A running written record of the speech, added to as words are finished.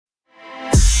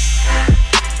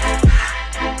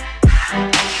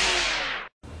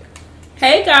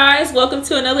Hey guys, welcome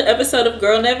to another episode of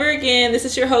Girl Never Again. This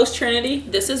is your host Trinity.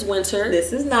 This is Winter.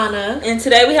 This is Nana. And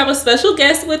today we have a special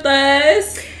guest with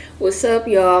us. What's up,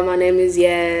 y'all? My name is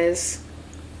Yaz.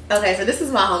 Okay, so this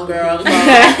is my homegirl.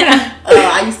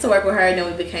 I used to work with her and then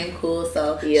we became cool.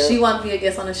 So she wanted to be a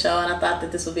guest on the show and I thought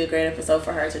that this would be a great episode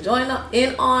for her to join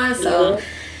in on. So,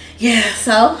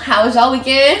 so how was y'all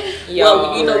weekend?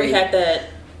 Well, you know, we had that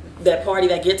party,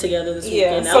 that get together this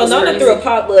weekend. So Nana threw a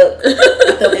potluck.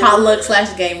 The potluck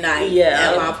 / game night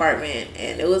at my apartment,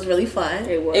 and it was really fun.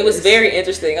 It was very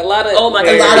interesting. A lot of a lot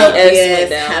of BS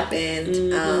happened.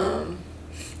 Mm-hmm.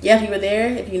 If you were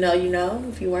there, if you know, you know.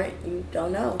 If you weren't, you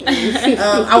don't know.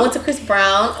 I went to Chris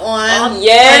Brown on Sunday.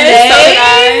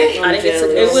 I didn't get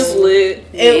to. It was lit.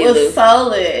 It was so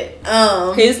lit.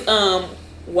 His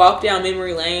walk down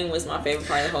memory lane was my favorite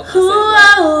part of the whole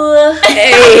concert.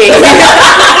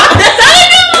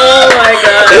 Oh my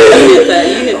god!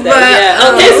 You hit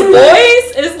that. His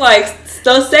voice is like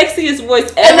the sexiest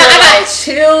voice ever. And I got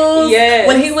chills. Yeah.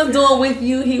 When he was doing With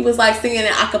You, he was like singing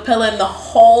it a cappella, and the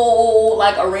whole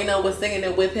like arena was singing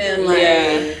it with him.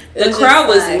 Like, the crowd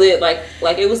was lit. Like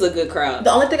it was a good crowd.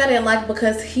 The only thing I didn't like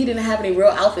because he didn't have any real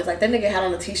outfits. Like that nigga had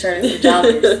on a t-shirt and some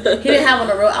joggers. He didn't have on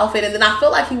a real outfit, and then I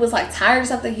felt like he was like tired or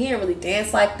something. He didn't really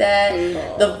dance like that.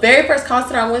 The very first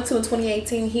concert I went to in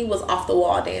 2018, he was off the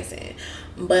wall dancing.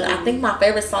 But I think my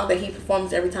favorite song that he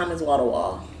performs every time is Wall to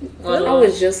Wall. I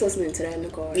was just listening to that in the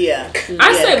car. Yeah.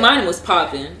 I say mine was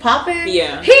Poppin'. Poppin'?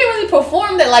 Yeah. He really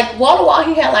performed it. Like Wall to Wall,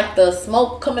 he had like the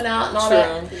smoke coming out and all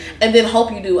that. And then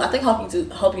Hope You Do. I think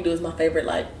Hope You Do is my favorite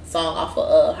like song off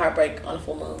of Heartbreak on a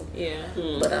Full Moon. Yeah.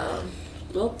 But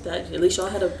well, at least y'all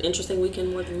had an interesting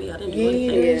weekend more than me. I didn't do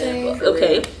anything. Yeah.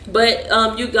 Okay, but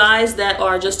you guys that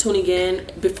are just tuning in,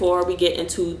 before we get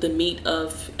into the meat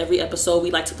of every episode,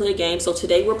 we like to play a game. So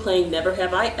today we're playing Never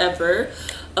Have I Ever.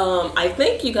 I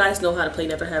think you guys know how to play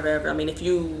Never Have I Ever. I mean, if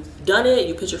you've done it,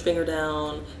 you put your finger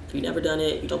down. If you've never done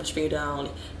it, you don't put your finger down.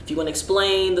 If you want to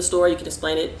explain the story, you can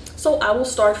explain it. So I will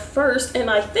start first, and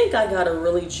I think I got a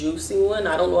really juicy one.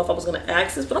 I don't know if I was going to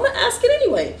ask this, but I'm going to ask it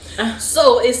anyway.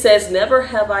 So it says, never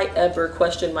have I ever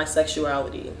questioned my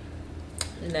sexuality.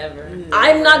 Never.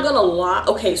 I'm not going to lie.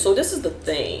 Okay, so this is the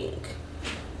thing.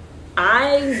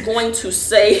 I'm going to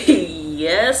say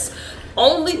yes,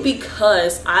 only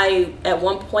because I, at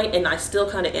one point, and I still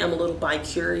kind of am a little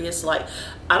bi-curious, like,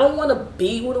 I don't want to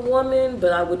be with a woman,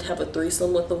 but I would have a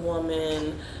threesome with a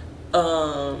woman.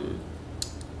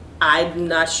 I'm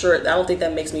not sure. I don't think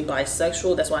that makes me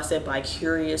bisexual. That's why I said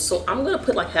bi-curious. So I'm going to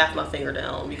put like half my finger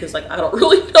down because like I don't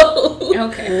really know.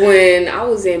 Okay. When I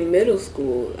was in middle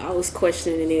school, I was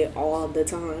questioning it all the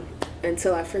time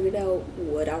until I figured out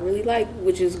what I really like,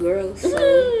 which is girls.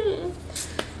 So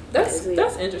that's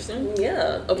interesting.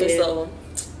 Yeah. Okay, so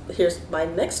here's my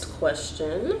next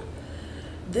question.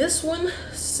 This one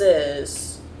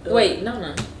says... Wait,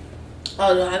 no.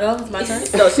 Oh, do I go? It's my turn?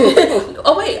 No,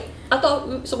 oh, wait. I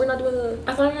thought... So we're not doing the...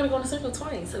 I thought we were going to go in a circle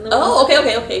twice. And then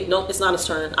okay. No, it's not his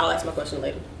turn. I'll ask my question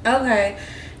later. Okay.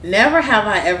 Never have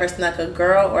I ever snuck a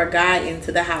girl or guy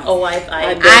into the house. Oh, I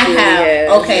have.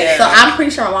 Yeah. Okay, so I'm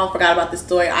pretty sure my mom forgot about this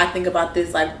story. I think about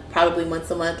this like probably once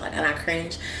a month, like, and I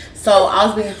cringe. So I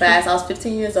was being fast. I was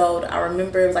 15 years old. I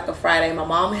remember it was like a Friday. My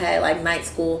mom had like night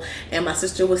school and my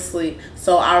sister was asleep.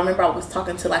 So I remember I was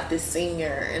talking to like this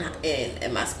senior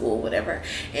in my school, whatever.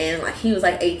 And like he was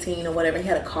like 18 or whatever. He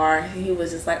had a car. He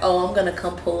was just like, oh, I'm gonna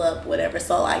come pull up, whatever.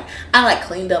 So like I like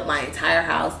cleaned up my entire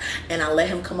house and I let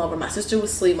him come over. My sister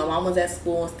was asleep. My mom was at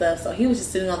school and stuff. So he was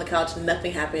just sitting on the couch.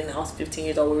 Nothing happened. I was 15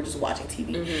 years old. We were just watching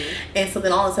TV. And so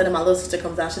then all of a sudden my little sister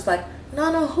comes out. She's like,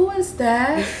 no, who is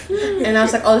that? And I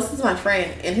was like, oh, this is my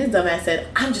friend. And his dumb ass said,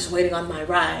 I'm just waiting on my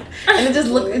ride. And it just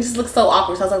looked so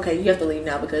awkward. So I was like, okay, you have to leave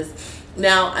now because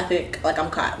now I think like I'm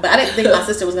caught. But I didn't think my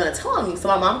sister was gonna tell on me. So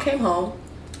my mom came home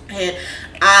and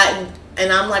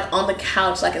I'm like on the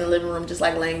couch, like in the living room, just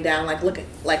like laying down, like looking,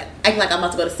 like acting like I'm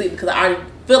about to go to sleep because I already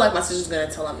feel like my sister's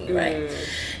gonna tell on me, right?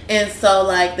 And so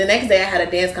like the next day I had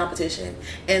a dance competition,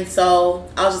 and so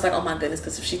I was just like, oh my goodness,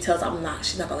 because if she tells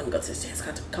she's not gonna let me go to this dance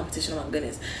competition. Oh my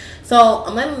goodness. So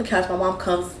I'm laying on the couch. My mom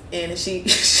comes in and she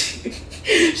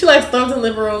like storms in the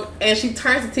living room and she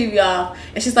turns the TV off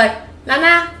and she's like,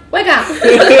 Nana, wake up. I'm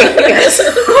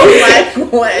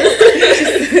like, what?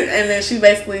 And then she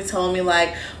basically told me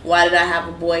like, why did I have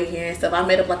a boy here and stuff. I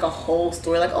made up like a whole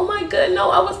story like, oh my god,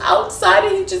 no, I was outside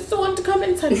and he just wanted to come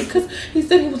inside because he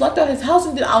said he was locked out his house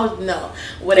and then I was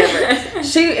whatever.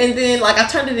 And then like I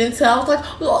turned it into, I was like,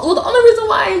 well, the only reason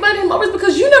why I invited him over is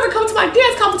because you never come to my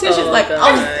dance competitions.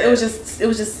 It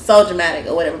was just so dramatic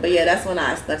or whatever. But yeah, that's when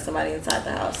I snuck somebody inside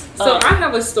the house. So I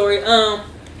have a story.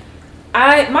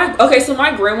 So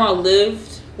my grandma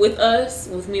lived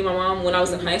with me and my mom, when I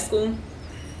was in high school.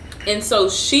 And so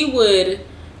she would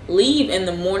leave in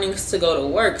the mornings to go to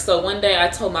work. So one day I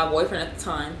told my boyfriend at the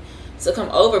time to come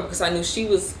over because I knew she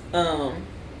was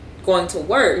going to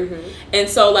work. And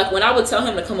so like when I would tell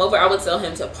him to come over, I would tell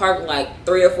him to park like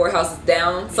 3 or 4 houses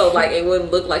down, so like it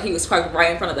wouldn't look like he was parked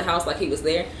right in front of the house, like he was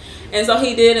there. And so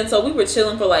he did. And so we were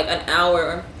chilling for like an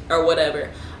hour or whatever.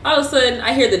 All of a sudden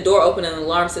I hear the door open and the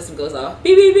alarm system goes off.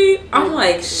 Beep beep beep. I'm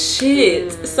like,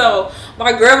 shit. So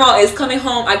my grandma is coming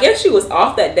home. I guess she was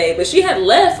off that day, but she had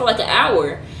left for like an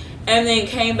hour and then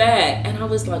came back. And I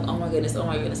was like, oh my goodness, oh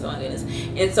my goodness, oh my goodness.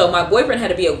 And so my boyfriend had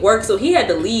to be at work, so he had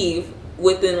to leave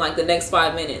within like the next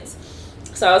 5 minutes.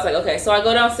 So I was like, okay. So I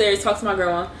go downstairs, talk to my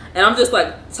grandma, and I'm just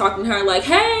like talking to her like,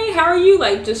 hey, how are you?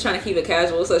 Like just trying to keep it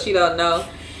casual so she don't know.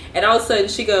 And all of a sudden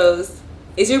she goes,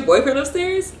 is your boyfriend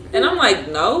upstairs? And I'm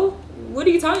like, no. What are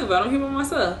you talking about? I'm here by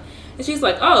myself. And she's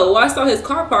like, oh, well, I saw his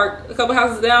car parked a couple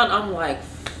houses down. I'm like,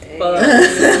 fuck.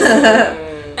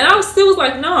 And I still was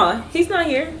like, nah, he's not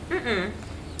here.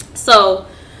 So,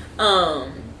 my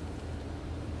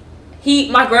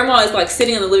grandma is like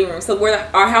sitting in the living room. So where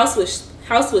our house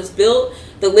was built,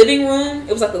 the living room,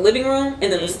 it was like the living room,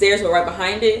 and then the stairs were right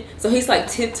behind it. So he's like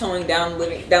tiptoeing down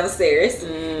the stairs,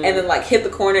 and then like hit the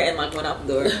corner and like went out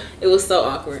the door. It was so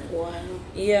awkward. Wow.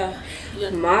 Yeah.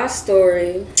 My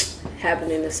story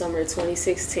happened in the summer of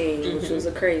 2016, which was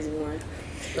a crazy one.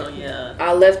 Oh yeah.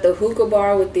 I left the hookah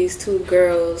bar with these 2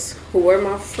 girls who were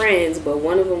my friends, but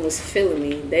one of them was feeling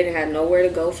me. They didn't have nowhere to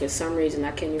go for some reason.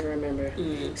 I can't even remember.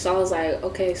 So I was like,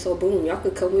 okay, so boom, y'all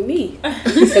could come with me.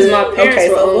 Because my parents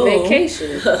were on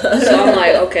vacation. So I'm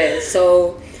like, okay.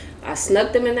 So I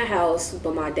snuck them in the house,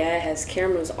 but my dad has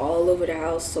cameras all over the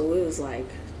house. So it was like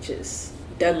just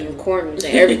ducking corners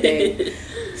and everything.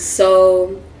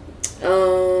 So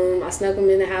I snuck them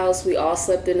in the house. We all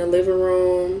slept in the living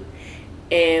room.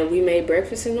 And we made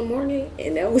breakfast in the morning,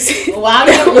 and that was it. Wow,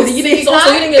 you didn't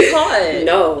get caught.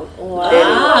 No.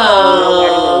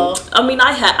 Wow. I mean,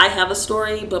 I have a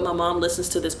story, but my mom listens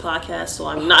to this podcast, so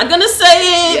I'm not gonna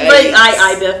say it. But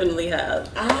I definitely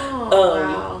have. Oh,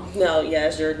 wow. No, yeah,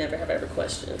 it's your never have ever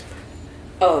question.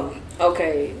 Oh,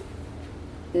 okay.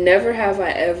 Never have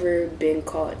I ever been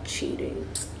caught cheating.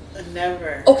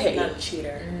 Never. Okay. Not a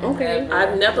cheater. Okay.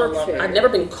 I've never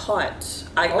been caught.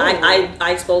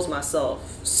 I expose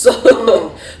myself.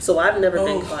 So so I've never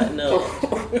been caught. No.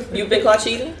 You've been caught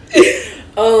cheating?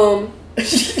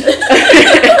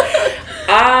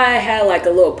 I had like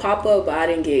a little pop up, but I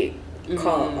didn't get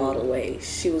caught all the way.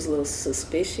 She was a little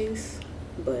suspicious,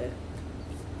 but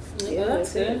yeah,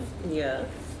 that's good. Yeah.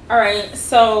 All right,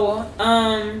 so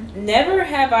never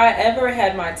have I ever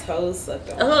had my toes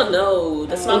sucked on. Oh no,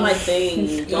 that's not my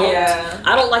thing. Yeah,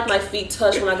 I don't like my feet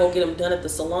touched when I go get them done at the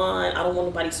salon. I don't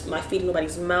want my feet in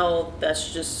nobody's mouth.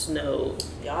 That's just no.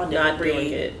 Y'all not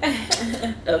doing it.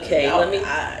 Okay, I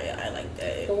like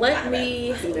that. Let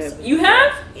me. You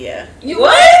have? Yeah. You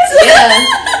what? Yeah.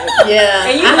 Yeah.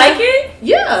 And you like it?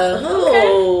 Yeah.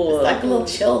 Oh, it's like a little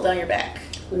chill down your back.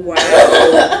 wow.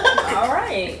 All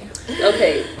right.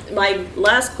 Okay, my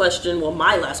last question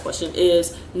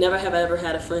is, never have I ever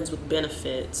had a friends with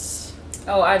benefits.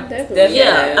 Oh, I definitely.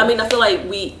 Yeah, I mean, I feel like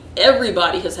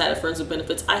everybody has had a friends with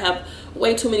benefits. I have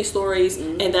way too many stories,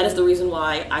 and that is the reason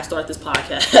why I started this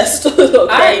podcast.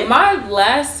 Okay? My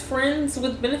last friends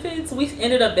with benefits, we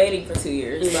ended up dating for 2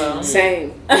 years. So.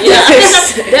 Same. Yeah,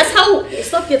 that's how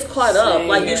stuff gets caught up.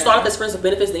 Like you start off as friends with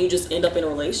benefits, then you just end up in a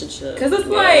relationship. Because it's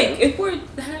like if we're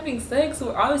having sex,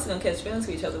 we're obviously gonna catch feelings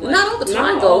for each other. Like, not all the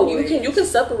time though. You can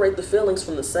separate the feelings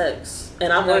from the sex,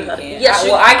 and I've learned how to. Yes,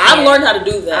 I've learned how to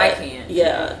do that. I can't.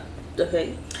 Yeah.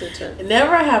 Okay. Good turn.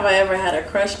 Never have I ever had a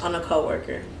crush on a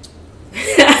coworker.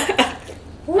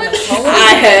 What?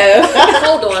 I have.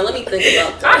 Hold on, let me think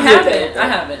about that. I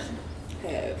haven't.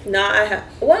 No, I have.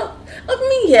 Well, I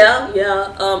mean, yeah.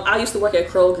 I used to work at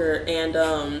Kroger, and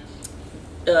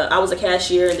I was a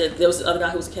cashier, and there was the other guy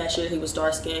who was a cashier. He was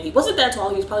dark skinned. He wasn't that tall.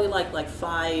 He was probably like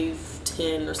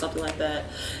 5'10" or something like that.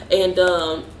 And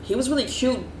he was really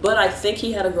cute, but I think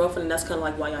he had a girlfriend, and that's kind of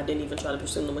like why I didn't even try to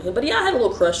pursue them with him. But yeah, I had a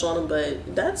little crush on him,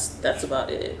 but that's about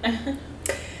it.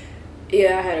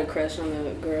 Yeah, I had a crush on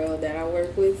a girl that I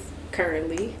work with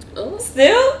currently. Oh,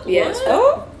 still? Yes. What?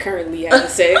 Oh, currently having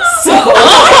sex. So.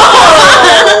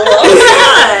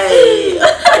 Okay.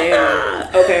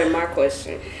 Damn. Okay, my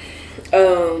question.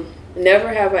 Never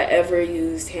have I ever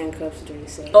used handcuffs during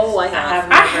sex. Oh, I have.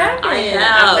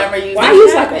 I've never used. Why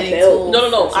use like a belt?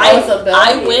 No.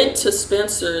 I went to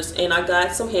Spencer's and I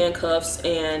got some handcuffs,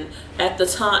 and at the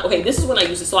time, okay, this is when I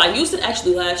used it. So I used it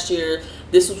actually last year.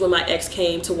 This was when my ex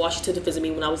came to Washington to visit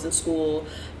me when I was in school,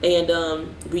 and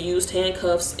we used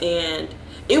handcuffs, and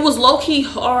it was low key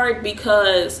hard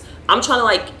because I'm trying to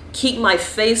like keep my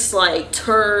face like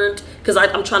turned because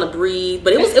I'm trying to breathe,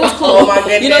 but it was cool. Oh my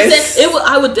goodness. You know what I'm saying?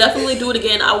 I would definitely do it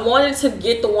again. I wanted to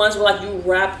get the ones where like you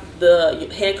wrap the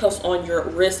handcuffs on your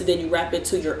wrist and then you wrap it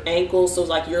to your ankles, so it's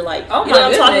like you're like, oh you know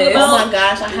what I'm talking about? Oh my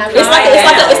gosh, I have.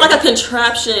 It's like a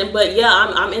contraption, but yeah,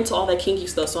 I'm into all that kinky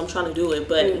stuff, so I'm trying to do it.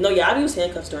 But no, yeah, I've used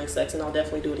handcuffs during sex, and I'll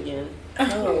definitely do it again.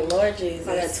 Oh Lord Jesus,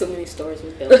 I got too many stories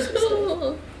with belts and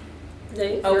stuff.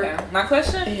 Okay, my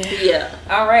question? Yeah.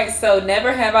 All right, so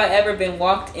never have I ever been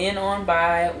walked in on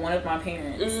by one of my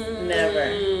parents.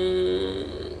 Never.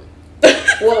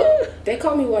 Well, they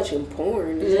call me watching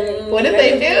porn. What did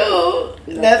they do?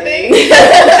 Nothing.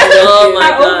 Oh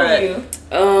my How old god. were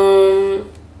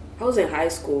you? I was in high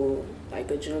school,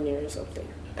 like a junior or something.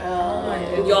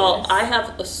 Oh. Y'all, I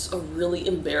have a really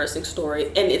embarrassing story,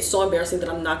 and it's so embarrassing that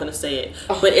I'm not gonna say it.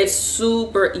 But it's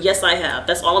super. Yes, I have.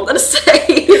 That's all I'm gonna say.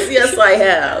 Yes, I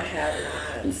have. I have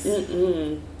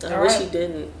not. I wish you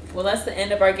didn't. Well, that's the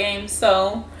end of our game.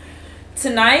 So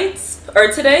today's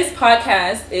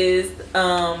podcast is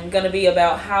going to be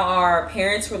about how our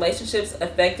parents' relationships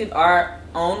affected our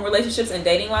own relationships and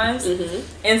dating lives.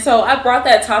 And so I brought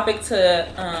that topic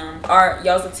to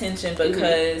y'all's attention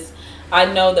because I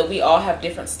know that we all have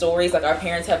different stories. Like our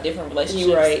parents have different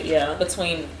relationships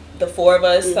between the four of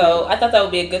us. So I thought that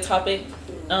would be a good topic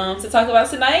to talk about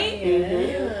tonight.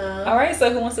 All right, so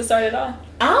who wants to start it off?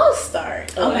 I'll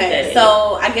start. Okay,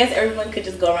 so I guess everyone could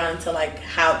just go around to like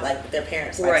how like their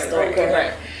parents like story.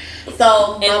 Right.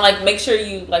 So and like make sure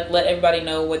you like let everybody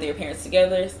know whether your parents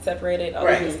together, separated, all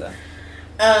that good stuff.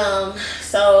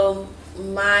 So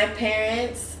my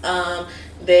parents,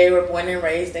 they were born and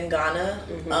raised in Ghana.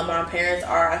 My parents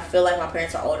I feel like my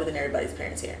parents are older than everybody's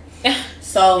parents here.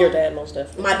 So Your dad most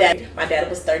definitely. My dad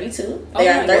was 32.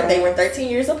 They were 13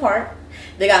 years apart.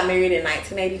 They got married in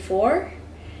 1984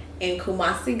 in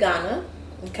Kumasi, Ghana.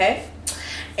 Okay.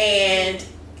 And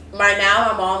right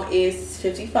now my mom is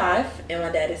 55 and my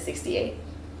dad is 68.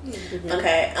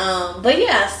 Okay. But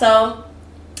yeah, so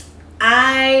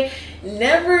I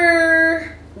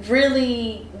never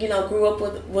really, grew up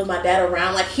with my dad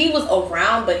around. Like he was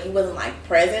around, but he wasn't like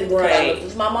present because I lived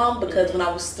with my mom. Because when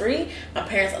I was 3, my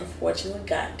parents unfortunately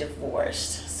got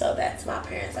divorced. So that's my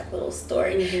parents' like little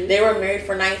story. They were married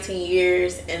for 19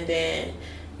 years, and then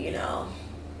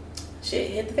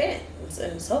shit hit the fan.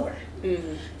 It was over.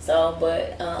 So,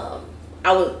 but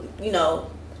I would,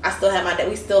 I still had my dad.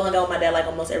 We still hung out with my dad like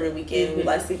almost every weekend. We'd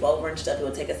like sleep over and stuff. He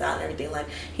would take us out and everything. Like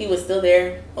he was still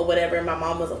there or whatever. And my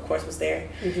mom was, of course, was there.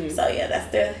 So yeah,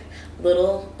 that's the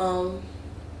little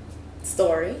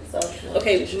story. So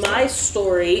okay, my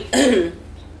story.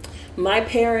 My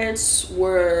parents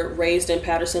were raised in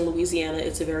Patterson, Louisiana.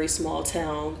 It's a very small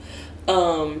town.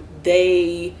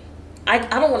 I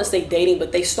don't want to say dating,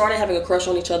 but they started having a crush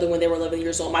on each other when they were 11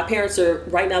 years old. My parents are,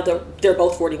 right now, they're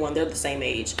both 41. They're the same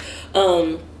age.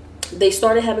 They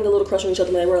started having a little crush on each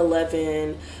other when they were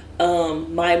 11.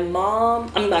 My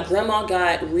grandma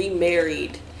got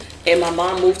remarried, and my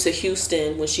mom moved to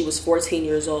Houston when she was 14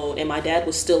 years old, and my dad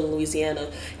was still in Louisiana.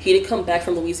 He didn't come back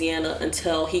from Louisiana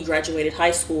until he graduated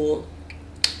high school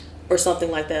or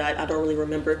something like that. I don't really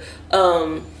remember.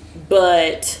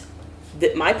 But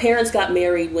my parents got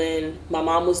married when my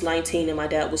mom was 19 and my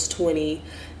dad was 20,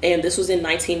 and this was in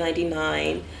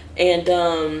 1999.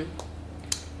 And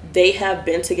they have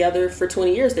been together for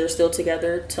 20 years. They're still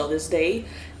together till this day,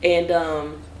 and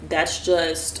that's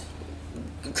just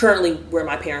currently where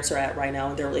my parents are at right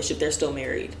now in their relationship. They're still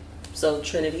married. So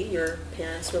Trinity, your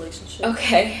parents' relationship?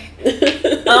 Okay.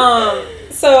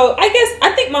 So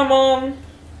I think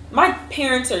my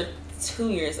parents are 2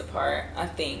 years apart, I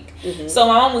think. So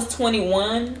my mom was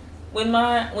 21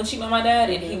 when she met my dad,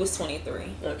 and he was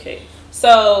 23. Okay.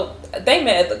 So they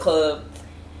met at the club,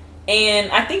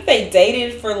 and I think they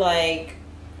dated for like,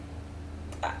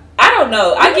 I don't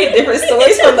know. I get different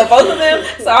stories from the both of them.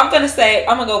 So I'm gonna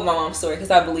go with my mom's story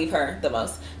because I believe her the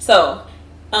most. So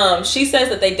she says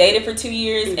that they dated for 2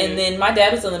 years, and then my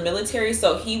dad was in the military,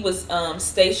 so he was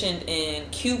stationed in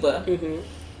Cuba.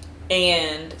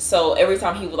 And so every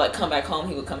time he would like come back home,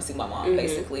 he would come see my mom,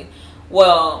 basically.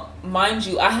 Well, mind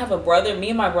you, I have a brother. Me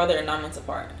and my brother are 9 months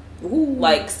apart. Ooh.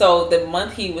 Like, so the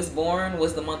month he was born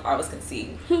was the month I was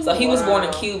conceived. So he was born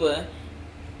in Cuba,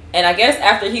 And I guess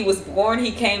after he was born,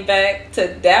 he came back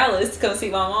to Dallas to come see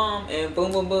my mom, and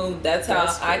boom, boom, boom. That's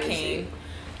how I came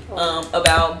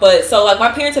about. But so like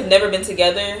my parents have never been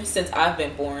together since I've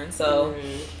been born. So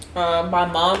my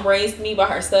mom raised me by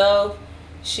herself.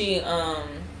 She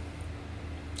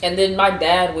and then my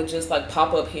dad would just like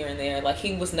pop up here and there. Like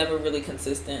he was never really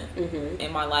consistent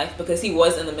in my life because he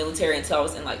was in the military until I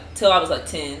was till I was like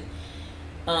 10.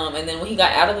 And then when he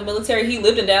got out of the military, he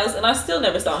lived in Dallas, and I still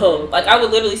never saw him. Like I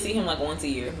would literally see him like once a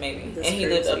year, maybe. That's and he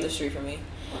lived up the street from me.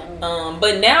 Wow.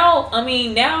 But now, I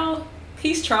mean, now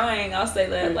he's trying. I'll say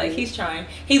that. Like he's trying.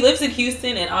 He lives in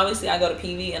Houston, and obviously I go to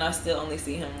PV, and I still only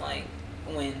see him like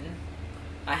when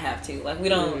I have to. Like we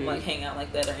don't like hang out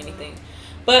like that or anything.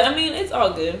 But I mean, it's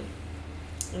all good.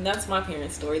 And that's my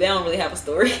parents' story. They don't really have a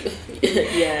story.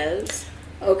 Yes.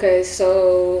 Okay,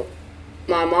 so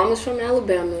my mom is from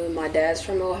Alabama, my dad's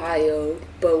from Ohio,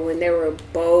 but when they were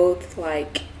both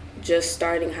like just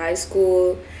starting high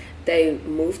school, they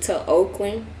moved to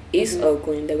Oakland, East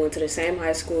Oakland. They went to the same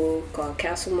high school called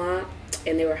Castlemont,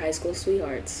 and they were high school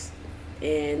sweethearts.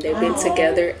 And they've been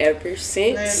together ever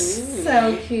since. That's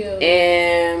so cute.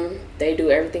 And they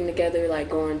do everything together, like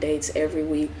go on dates every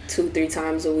week, 2-3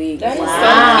 times a week. That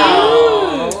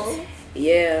is so cute.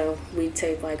 Yeah, we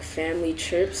take like family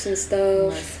trips and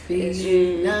stuff. Must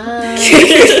be nice.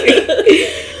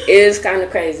 It's kind of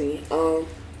crazy.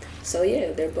 So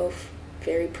yeah, they're both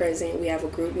very present. We have a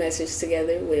group message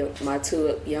together with my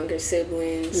 2 younger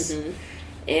siblings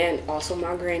and also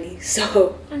my granny.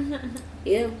 So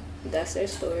yeah, that's their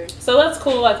story. So that's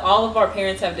cool. Like all of our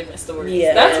parents have different stories.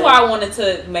 Yeah, that's why I wanted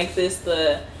to make this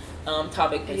the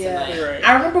topic for tonight. Right.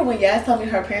 I remember when Yas told me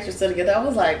her parents were still together, I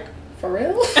was like, for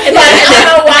real? And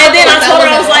then I told her,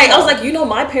 I was like, you know,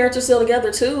 my parents are still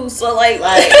together too. So like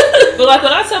but like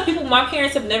when I tell people my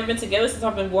parents have never been together since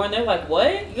I've been born, they're like,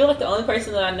 what? You're like the only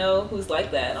person that I know who's like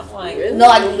that. And I'm like, really? No,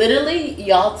 like literally,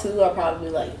 y'all two are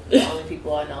probably like the only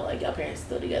people I know. Like y'all parents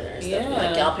still together and stuff. Yeah.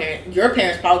 Like your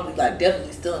parents probably like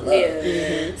definitely still in love.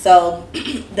 Yeah. So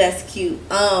that's cute.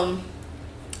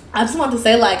 I just wanted to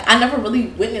say, like, I never really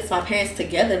witnessed my parents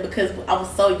together because I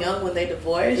was so young when they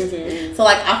divorced. So,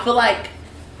 like, I feel like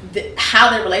how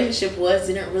their relationship was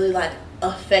didn't really, like,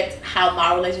 affect how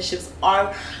my relationships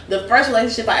are. The first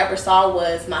relationship I ever saw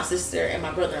was my sister and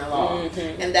my brother-in-law.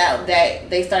 And that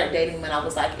they started dating when I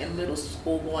was, like, in middle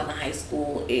school, going to high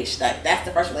school-ish. Like, that's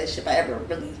the first relationship I ever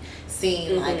really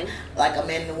seen, like a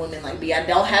man and a woman, like, be. I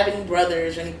don't have any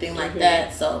brothers or anything like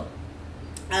that. So,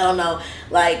 I don't know.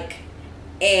 Like...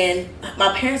 And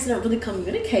my parents didn't really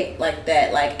communicate like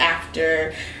that. Like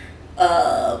after,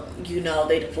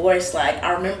 they divorced. Like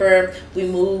I remember we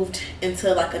moved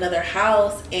into like another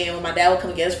house, and when my dad would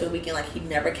come get us for the weekend, like he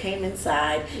never came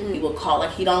inside. He would call,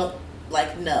 like he don't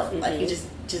like no, like he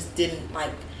just didn't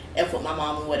like F with my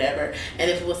mom or whatever. And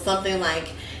if it was something like,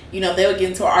 they would get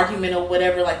into an argument or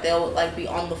whatever, like they would like be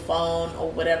on the phone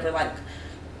or whatever, like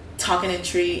talking in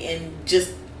tree and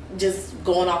just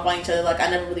going off on each other. Like I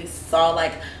never really saw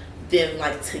like them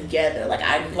like together, like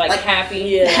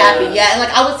happy, and like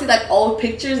I would see like old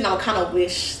pictures, and I would kind of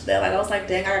wish that like I was like,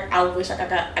 dang, I wish I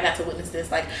got to witness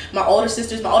this. Like my older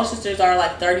sisters are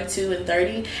like 32 and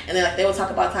 30, and then like they would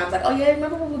talk about times like, oh yeah,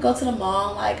 remember when we would go to the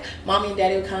mall, like mommy and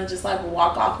daddy would kind of just like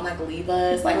walk off and like leave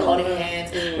us like holding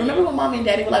hands. Remember when mommy and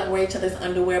daddy would like wear each other's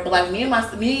underwear? But like me and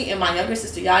my younger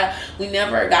sister, we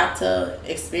never got to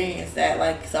experience that.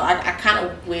 Like so I kind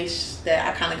of wish that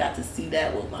I kind of got to see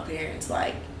that with my parents,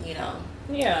 like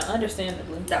yeah,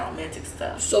 understandably, that romantic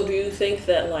stuff. So do you think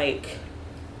that like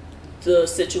the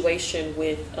situation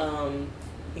with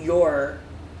your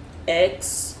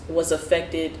ex was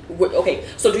affected? Okay,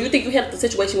 so do you think you had the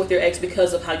situation with your ex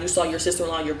because of how you saw your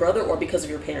sister-in-law and your brother, or because of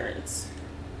your parents?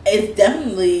 It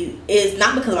definitely is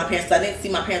not because of my parents, because I didn't see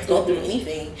my parents go through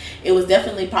anything. It was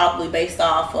definitely probably based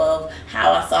off of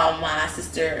how I saw my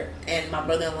sister and my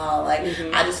brother-in-law. Like,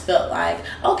 I just felt like,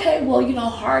 okay, well,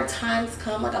 hard times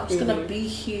come. Like, I'm just going to be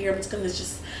here. I'm just going to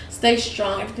just stay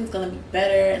strong. Everything's going to be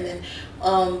better. And then,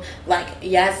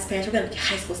 Yaz's parents, we're going to be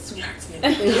high school sweethearts.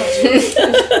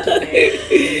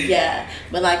 Yeah.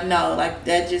 But, like, no, like,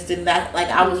 that just didn't,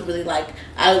 I was really, like,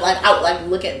 I would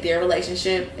look at their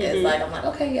relationship as, like, I'm like,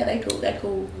 okay, yeah, they're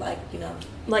cool, like,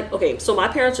 Like, okay, so my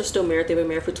parents are still married. They've been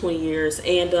married for 20 years,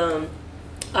 and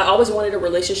I always wanted a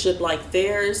relationship like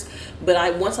theirs,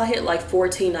 but once I hit, like,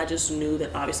 14, I just knew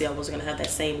that, obviously, I wasn't going to have that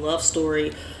same love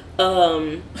story.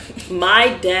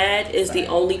 My dad is the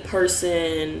only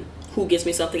person who gets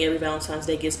me something every Valentine's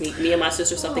Day, gets me and my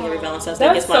sister something every Valentine's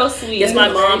Day, gets my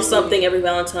mom something every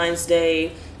Valentine's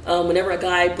Day. Whenever a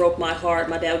guy broke my heart,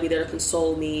 my dad would be there to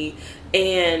console me.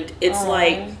 And it's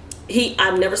like,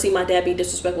 I've never seen my dad be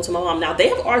disrespectful to my mom. Now, they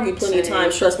have argued plenty of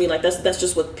times, trust me, like, that's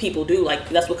just what people do. Like,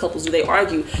 that's what couples do, they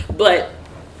argue. But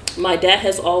my dad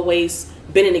has always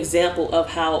been an example of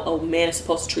how a man is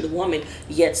supposed to treat a woman,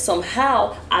 yet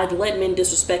somehow I've let men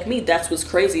disrespect me. That's what's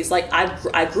crazy. It's like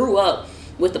I grew up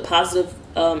with a positive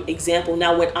example.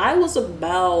 Now, when I was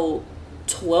about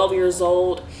 12 years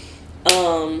old,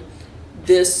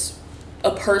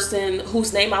 a person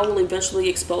whose name I will eventually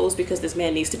expose, because this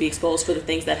man needs to be exposed for the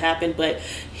things that happened, but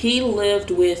he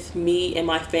lived with me and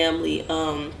my family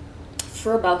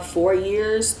for about 4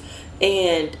 years,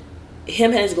 and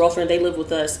him and his girlfriend, they lived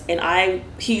with us, and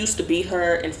he used to beat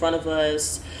her in front of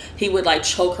us. He would like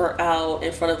choke her out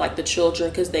in front of like the children,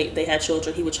 because they had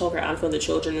children. He would choke her out in front of the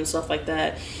children and stuff like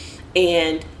that.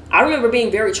 And I remember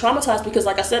being very traumatized, because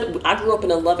like I said, I grew up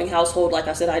in a loving household. Like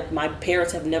I said, my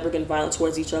parents have never been violent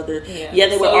towards each other. Yeah,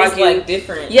 they would argue. Like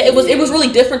different. Yeah, it was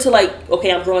really different to like,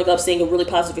 okay, I'm growing up seeing a really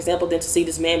positive example, than to see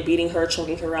this man beating her,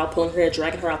 choking her out, pulling her hair,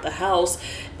 dragging her out the house.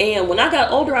 And when I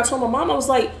got older, I told my mom, I was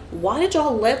like, why did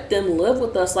y'all let them live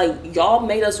with us? Like, y'all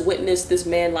made us witness this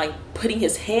man like putting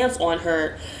his hands on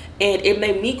her, and it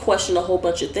made me question a whole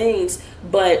bunch of things.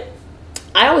 But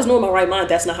I always knew in my right mind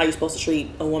that's not how you're supposed to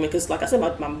treat a woman, because like I said,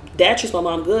 my dad treats my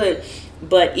mom good,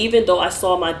 but even though I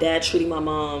saw my dad treating my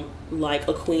mom like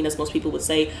a queen, as most people would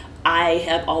say, I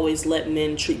have always let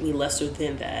men treat me lesser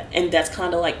than that. And that's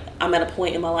kind of like, I'm at a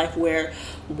point in my life where,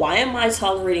 why am I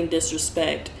tolerating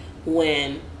disrespect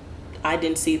when I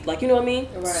didn't see, like, you know what I mean?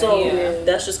 Right. So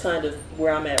that's just kind of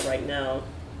where I'm at right now.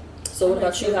 So what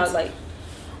about you? How's like?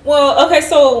 Well, okay,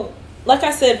 so like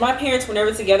I said, my parents were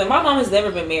never together. My mom has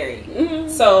never been married. Mm-hmm.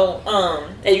 So,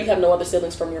 and you have no other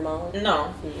siblings from your mom?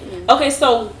 No. Mm-hmm. Okay,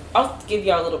 so I'll give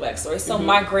y'all a little backstory. So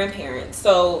my grandparents.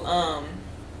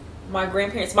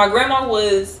 My grandma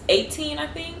was 18, I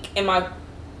think, and my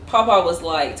papa was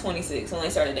like 26 when they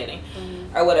started dating,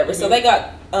 or whatever. So they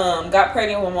got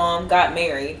pregnant with my mom, got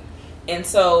married, and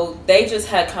so they just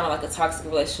had kind of like a toxic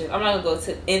relationship. I'm not gonna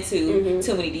go into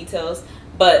too many details.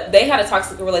 But they had a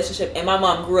toxic relationship, and my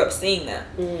mom grew up seeing that.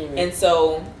 And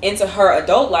so into her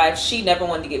adult life, she never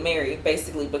wanted to get married,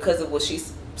 basically, because of what she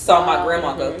saw my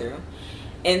grandma go through.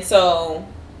 And so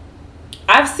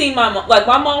I've seen my mom, like,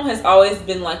 my mom has always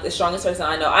been like the strongest person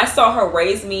I know. I saw her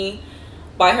raise me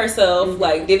by herself,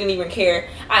 like, didn't even care.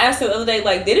 I asked her the other day,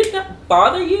 like, did it not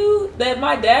bother you that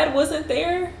my dad wasn't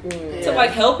there to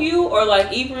like help you? Or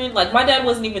like, even like, my dad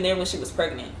wasn't even there when she was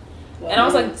pregnant. And I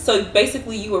was like, so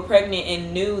basically you were pregnant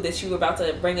and knew that you were about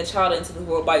to bring a child into the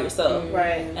world by yourself.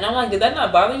 Right. And I'm like, did that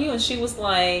not bother you? And she was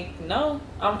like, no,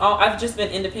 I've just been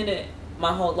independent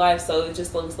my whole life. So it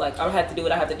just looks like I have to do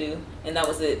what I have to do. And that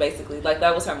was it, basically. Like,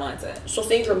 that was her mindset. So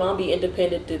seeing your mom be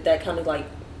independent, did that kind of like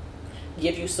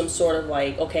give you some sort of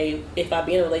like, okay, if I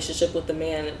be in a relationship with the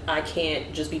man, I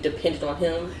can't just be dependent on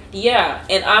him? Yeah.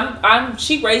 And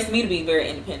she raised me to be very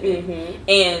independent.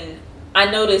 And I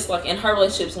noticed, like, in her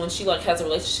relationships, when she, like, has a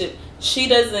relationship, she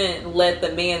doesn't let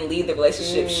the man lead the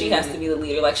relationship. She has to be the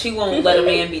leader. Like, she won't let a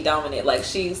man be dominant. Like,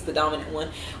 she's the dominant one,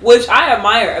 which I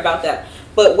admire about that.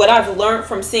 But what I've learned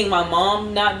from seeing my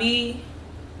mom not be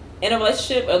in a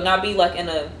relationship, or not be, like, in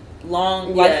a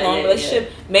lifelong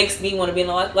relationship, makes me want to be in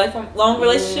a lifelong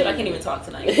relationship. I can't even talk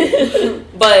tonight.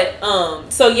 But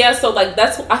so like,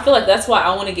 I feel like that's why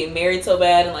I want to get married so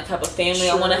bad and like have a family.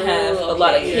 I want to have a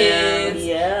lot of kids.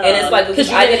 And it's like,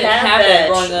 because I didn't have that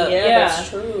growing up. That's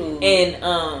true.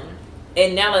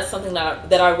 And now that's something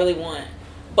that I really want.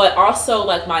 But also,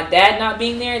 like, my dad not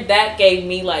being there, that gave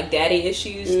me like daddy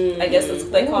issues. I guess that's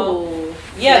what they call.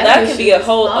 Yeah, that could be a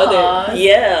whole other.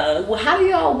 Yeah.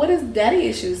 Well, what is daddy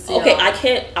issues to okay, y'all? I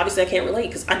can't relate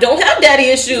because I don't have daddy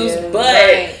issues,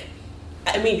 but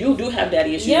I mean, you do have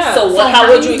daddy issues. Yeah. So how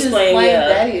would you explain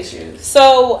daddy issues?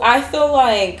 So I feel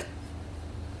like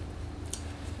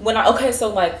so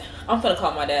like, I'm gonna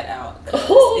call my dad out because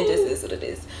it just is what it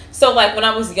is. So like, when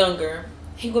I was younger,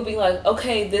 he would be like,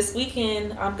 okay, this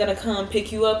weekend I'm gonna come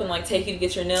pick you up and like take you to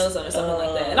get your nails done or something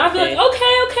like that. And I'd be like,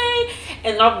 okay.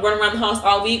 And I'll run around the house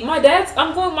all week.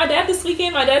 I'm going with my dad this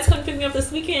weekend. My dad's coming to pick me up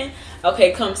this weekend.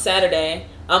 Okay, come Saturday,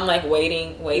 I'm like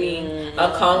waiting.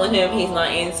 I'm calling him, he's not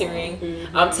answering.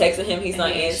 I'm texting him, he's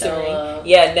not answering.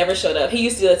 Yeah, never showed up. He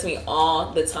used to do that to me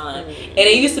all the time. And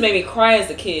it used to make me cry as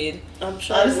a kid. I'm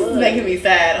sure this is making me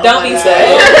sad. Don't be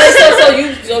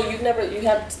sad. So you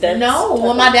have steps? No,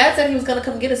 when my dad said he was gonna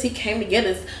come get us, he came to get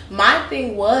us. My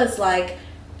thing was like,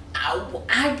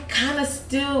 I kind of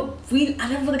still, I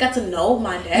never really got to know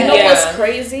my dad. You know what's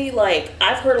crazy? Like,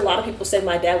 I've heard a lot of people say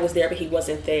my dad was there, but he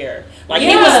wasn't there. Like,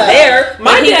 he was there,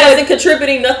 but he wasn't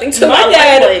contributing nothing to my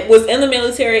dad. Life. Was in the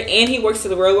military, and he works for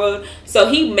the railroad, so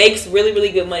he makes really,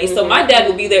 really good money. So my dad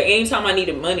would be there anytime I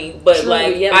needed money, but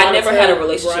I never had a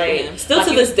relationship with him. Still to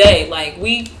this day, like,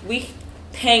 we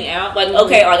hang out. Like,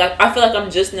 okay, like, I feel like I'm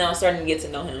just now starting to get to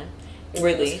know him.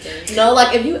 Really? No,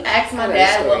 like if you ask my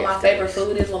dad what my favorite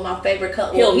food is, what my favorite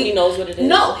color, he knows what it is.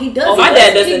 No, he doesn't. Oh, my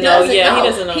dad doesn't know. Yeah, he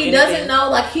doesn't know. He doesn't know.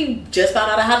 Like he just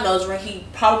found out I had a nose ring. He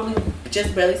probably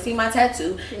just barely seen my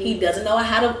tattoo. He doesn't know I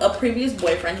had a previous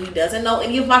boyfriend. He doesn't know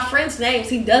any of my friends' names.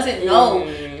 He doesn't know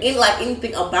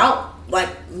anything about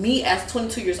like me as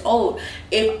 22 years old.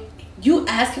 If you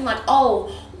ask him like,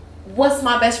 oh, what's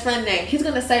my best friend name? He's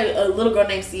gonna say a little girl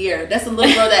named Sierra. That's a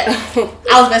little girl that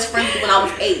I was best friends with when I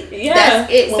was 8. Yeah,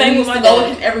 that's it. When same we used with to my go dad.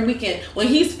 with him every weekend. When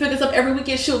he used to pick us up every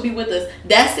weekend, she'll be with us.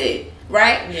 That's it,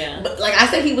 right? Yeah. But like I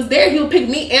said, he was there. He would pick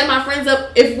me and my friends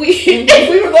up if we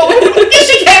were going with him.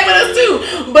 She came with us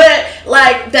too. But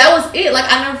like that was it. Like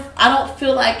I don't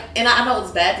feel like, and I know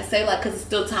it's bad to say like because it's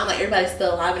still time. Like everybody's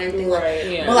still alive and everything. Right.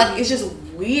 Like, but like it's just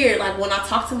weird. Like when I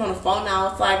talk to him on the phone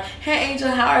now, it's like, hey Angel,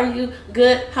 how are you?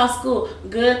 Good. How's school?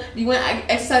 Good. You went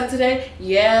exercising today?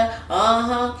 Yeah.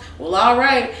 Well, all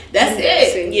right. That's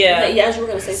it. Yeah. Yeah, you were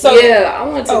gonna say. So yeah, I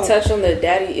want to touch on the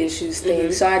daddy issues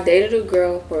thing. So I dated a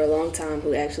girl for a long time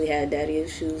who actually had daddy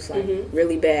issues, like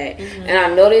really bad. And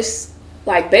I noticed,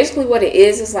 like basically what it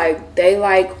is like they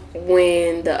like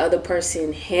when the other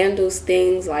person handles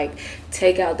things like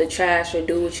take out the trash or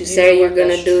do what you say you're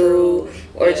gonna do,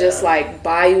 or just like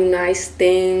buy you nice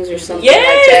things or something like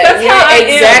that. That's how I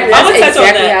exactly. am. I'm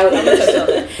gonna touch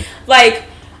on that. Like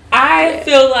I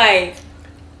feel like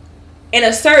in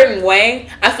a certain way,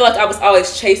 I feel like I was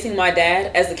always chasing my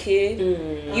dad as a kid.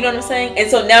 You know what I'm saying?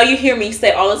 And so now you hear me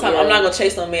say all the time, I'm not gonna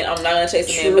chase no man. I'm not gonna chase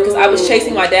a man, because I was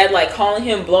chasing my dad, like calling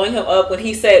him, blowing him up when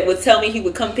he would tell me he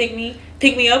would come pick me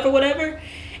up or whatever.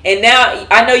 And now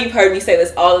I know you've heard me say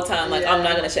this all the time, like I'm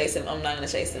not gonna chase him. I'm not gonna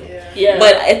chase him. Yeah.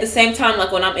 But at the same time,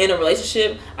 like when I'm in a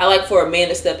relationship, I like for a man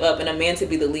to step up and a man to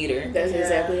be the leader. That's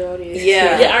exactly what it is.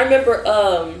 Yeah. Yeah, I remember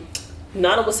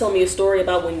Nana was telling me a story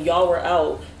about when y'all were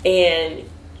out and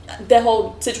that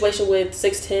whole situation with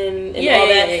 610 and all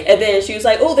that. Yeah. And then she was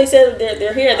like, oh, they said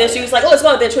they're here. And then she was like, oh, let's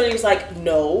go. And then Trinity was like,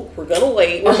 no, we're gonna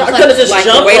wait. We're not gonna just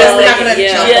jump. Wait a second.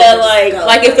 Yeah,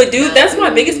 like if a dude, that's my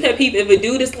biggest pet peeve. If a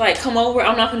dude is like, come over,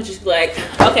 I'm not gonna just be like,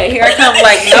 okay, here I come.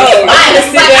 Like, no,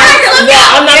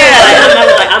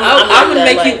 I'm gonna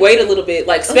make you wait a little bit.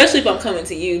 Like, especially if I'm coming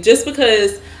to you, just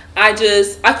because. I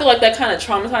feel like that kind of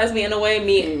traumatized me in a way.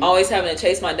 Me always having to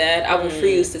chase my dad. I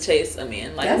refuse to chase a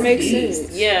man. Like that makes sense.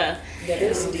 Yeah, that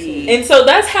is deep. And so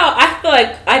that's how I feel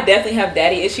like I definitely have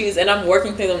daddy issues, and I'm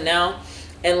working through them now.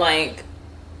 And like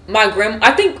my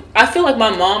I feel like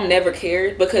my mom never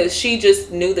cared because she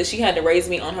just knew that she had to raise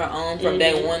me on her own from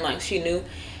day one. Like she knew,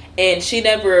 and she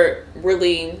never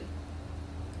really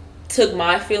took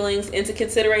my feelings into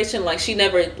consideration. Like she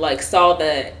never like saw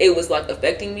that it was like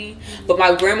affecting me, but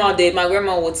my grandma did. My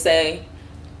grandma would say,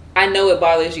 I know it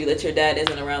bothers you that your dad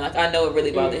isn't around. Like I know it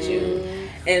really bothers you.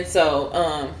 And so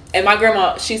and my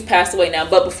grandma, she's passed away now,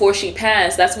 but before she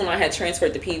passed, that's when I had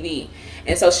transferred to PV.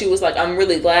 And so she was like, I'm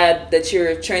really glad that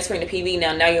you're transferring to PV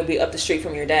now you'll be up the street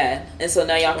from your dad, and so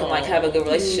now y'all can like have a good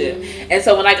relationship. And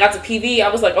so when I got to PV, I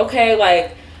was like, okay,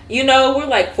 like, you know, we're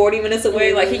like 40 minutes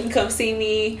away, like he can come see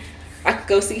me, I could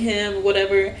go see him or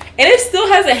whatever. And it still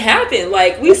hasn't happened.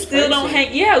 Like we still don't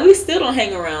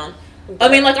hang around. I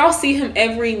mean, like I'll see him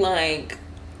every like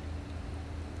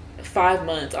 5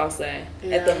 months, I'll say,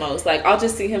 at the most. Like I'll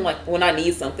just see him like when I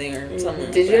need something or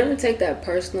something. Did you ever take that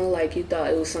personal, like you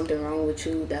thought it was something wrong with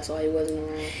you, that's why he wasn't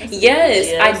around?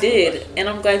 Yes, I did. And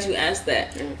I'm glad you asked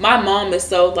that. My mom is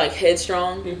so like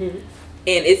headstrong, and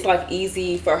it's like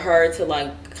easy for her to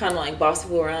like kind of like boss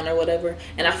people around or whatever,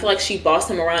 and I feel like she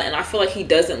bossed him around, and I feel like he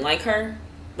doesn't like her,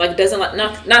 like doesn't like,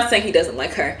 not saying he doesn't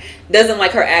like her, doesn't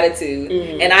like her attitude,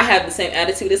 and I have the same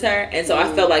attitude as her, and so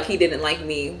I felt like he didn't like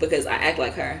me because I act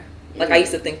like her. Like I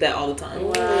used to think that all the time.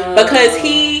 Because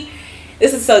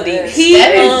this is so deep. Oh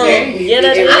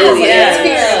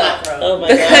my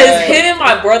because God. Him and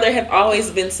my brother have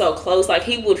always been so close. Like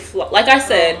he would like I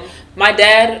said, my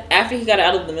dad, after he got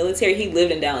out of the military, he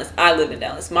lived in Dallas. I lived in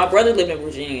Dallas. My brother lived in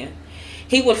Virginia.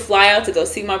 He would fly out to go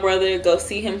see my brother, go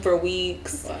see him for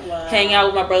weeks, hang out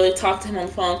with my brother, talk to him on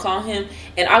the phone, call him.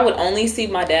 And I would only see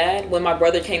my dad when my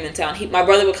brother came in town. My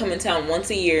brother would come in town once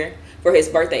a year for his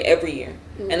birthday every year.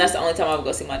 And that's the only time I would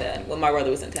go see my dad, when my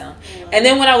brother was in town. And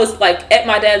then when I was like at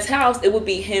my dad's house, it would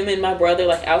be him and my brother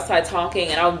like outside talking,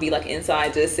 and I would be like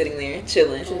inside just sitting there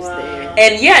chilling.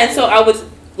 And yeah, and so I was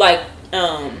like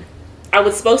I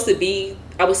was supposed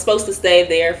to stay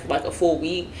there for like a full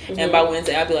week, and by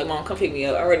Wednesday I'd be like, Mom, come pick me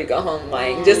up, I'm ready to go home.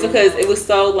 Like just because it was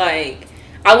so like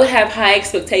I would have high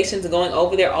expectations going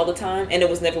over there all the time, and it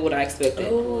was never what I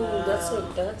expected.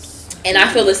 That's and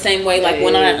I feel the same way. Like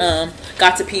when I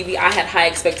got to PV, I had high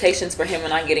expectations for him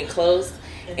and I getting close,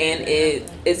 and it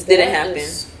didn't happen.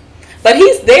 But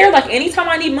he's there. Like anytime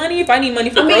I need money, if I need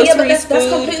money for groceries,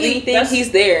 food, anything,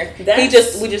 he's there. We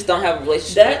just don't have a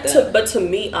relationship. But to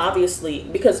me, obviously,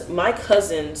 because my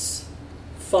cousin's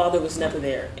father was never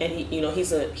there, and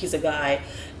he's a guy.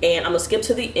 And I'm gonna skip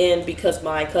to the end because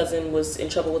my cousin was in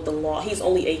trouble with the law. He's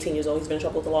only 18 years old. He's been in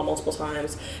trouble with the law multiple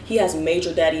times. He has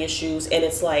major daddy issues, and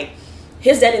it's like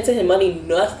his dad didn't send him money,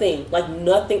 nothing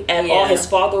at all. His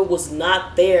father was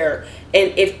not there,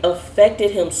 and it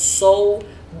affected him so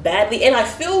badly. And I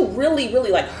feel really, really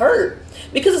like hurt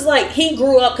because it's like he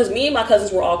grew up, because me and my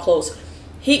cousins were all close.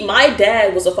 My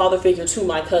dad was a father figure to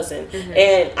my cousin,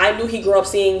 and I knew he grew up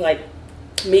seeing like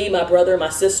me, my brother, my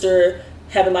sister,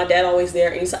 having my dad always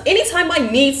there. Anytime I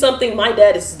need something, my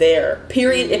dad is there.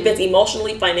 Period. If it's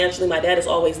emotionally, financially, my dad is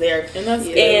always there. And that's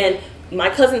good. And my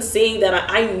cousin seeing that,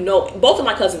 I know, both of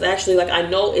my cousins actually, like I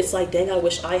know it's like, dang, I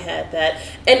wish I had that.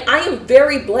 And I am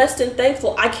very blessed and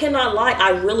thankful. I cannot lie. I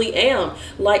really am.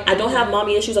 Like I don't have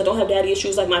mommy issues. I don't have daddy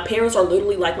issues. Like my parents are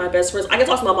literally like my best friends. I can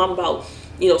talk to my mom about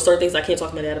certain things. I can't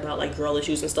talk to my dad about like girl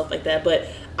issues and stuff like that. But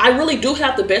I really do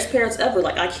have the best parents ever.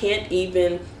 Like I can't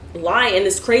even lie. And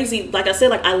it's crazy. Like I said,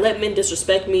 like I let men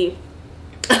disrespect me.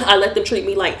 I let them treat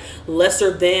me like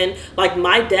lesser than. Like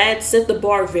my dad set the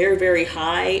bar very, very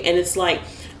high, and it's like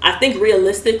I think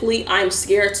realistically I'm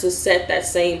scared to set that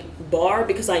same bar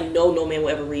because I know no man will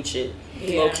ever reach it.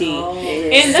 Low key.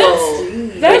 And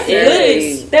that's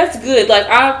good. That's good. Like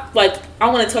I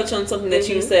want to touch on something that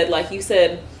you said. Like you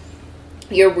said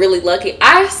you're really lucky.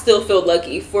 I still feel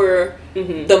lucky for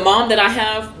the mom that I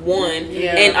have,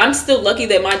 and I'm still lucky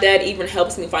that my dad even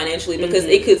helps me financially, because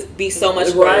it could be so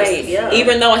much worse.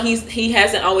 Even though he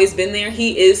hasn't always been there,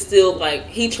 he is still like,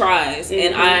 he tries,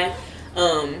 and I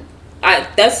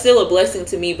that's still a blessing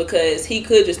to me, because he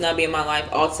could just not be in my life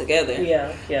altogether.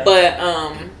 But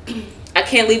I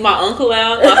can't leave my uncle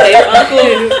out, my favorite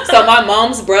uncle. So my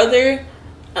mom's brother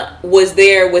was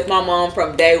there with my mom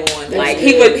from day one. Like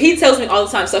he tells me all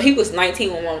the time. So he was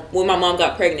 19 when my mom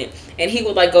got pregnant, and he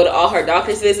would like go to all her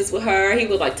doctor's visits with her. He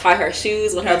would like tie her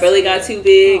shoes when her belly got too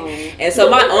big. And so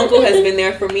my uncle has been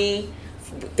there for me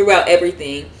throughout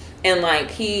everything. And like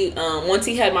he once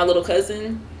he had my little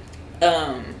cousin,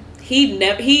 he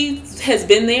has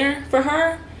been there for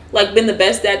her, like been the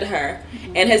best dad to her,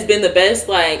 and has been the best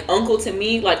like uncle to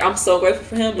me. Like I'm so grateful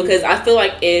for him, because I feel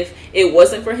like if it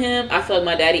wasn't for him, I feel like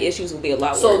my daddy issues would be a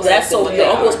lot worse. So your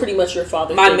uncle was pretty much your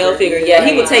father. My male figure, yeah.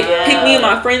 He would pick me and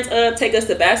my friends up, take us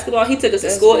to basketball. He took us to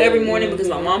school every morning because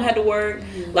my mom had to work.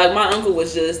 Like my uncle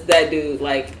was just that dude.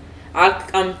 Like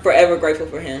I'm forever grateful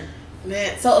for him.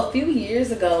 Man, so a few years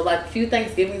ago, like a few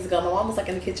Thanksgivings ago, my mom was like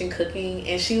in the kitchen cooking,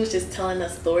 and she was just telling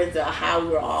us stories about how we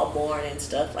were all born and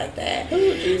stuff like that.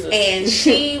 Ooh, Jesus. And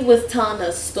she was telling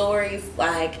us stories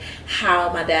like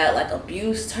how my dad like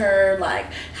abused her, like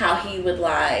how he would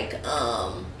like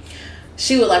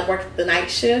she would like work the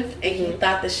night shift, and he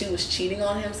thought that she was cheating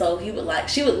on him, so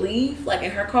she would leave like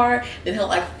in her car, then he'll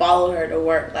like follow her to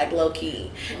work like low key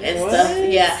and stuff.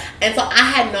 And so I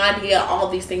had no idea all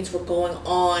these things were going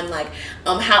on. Like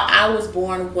how I was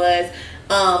born was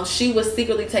she was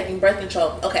secretly taking birth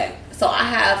control. Okay, so I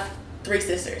have 3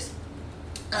 sisters.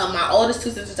 My oldest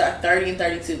 2 sisters are 30 and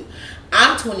 32.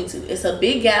 I'm 22. It's a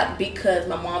big gap because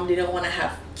my mom didn't want to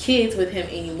have kids with him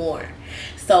anymore.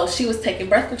 So she was taking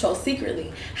birth control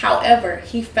secretly. However,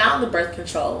 he found the birth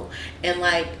control and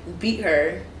like beat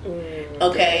her.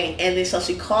 Okay. And then so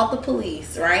she called the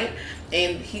police, right?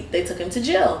 And they took him to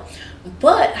jail.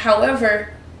 But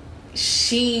however,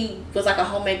 she was like a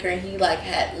homemaker, and he like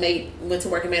went to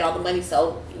work and made all the money.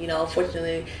 So,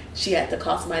 unfortunately she had to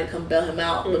call somebody to come bail him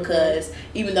out, because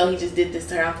even though he just did this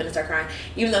to her, I'm finna start crying.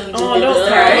 Even though he just did this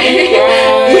to her,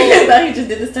 even though he just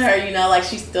did this to her, like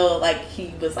she still like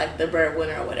he was like the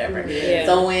breadwinner or whatever.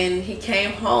 So when he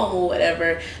came home or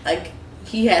whatever, like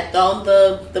he had thrown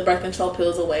the birth control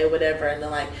pills away or whatever, and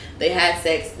then like they had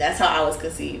sex. That's how I was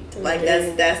conceived. Like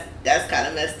that's kind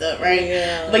of messed up,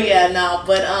 right? But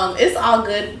it's all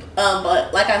good.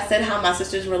 But like I said, how my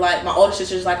sisters were like, my older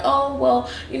sisters like, oh well,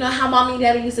 how mommy and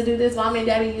daddy used to do this, mommy and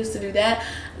daddy used to do that.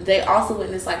 they also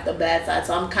witnessed like the bad side.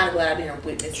 So I'm kind of glad I didn't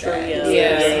witness that.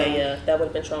 Yeah. That would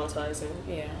have been traumatizing.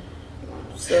 Yeah.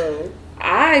 So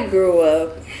I grew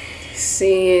up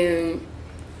seeing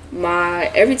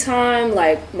every time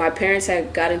like my parents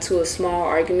had got into a small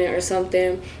argument or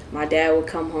something, my dad would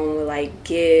come home with like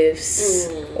gifts,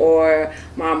 or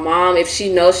my mom, if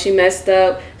she knows she messed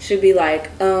up, she'd be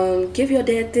like, give your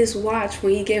dad this watch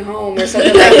when he get home or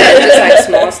something like that. Just like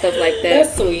small stuff like that.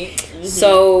 That's sweet.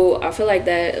 So I feel like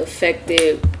that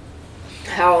affected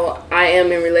how I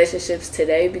am in relationships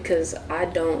today, because I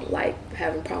don't like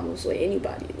having problems with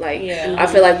anybody. Like, I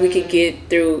feel like we could get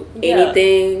through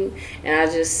anything, and I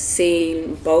just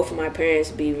seen both of my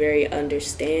parents be very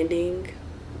understanding,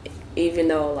 even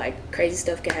though like crazy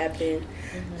stuff can happen.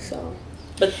 So,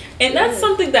 and that's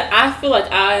something that I feel like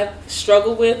I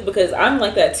struggle with, because I'm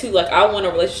like that too. Like, I want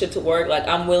a relationship to work. Like,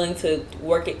 I'm willing to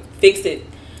work it, fix it,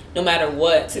 no matter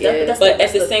what. But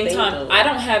at the same time, I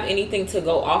don't have anything to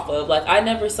go off of. Like, I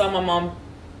never saw my mom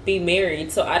be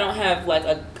married, so I don't have like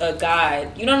a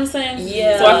guide. You know what I'm saying?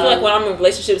 Yeah. So I feel like when I'm in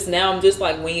relationships now, I'm just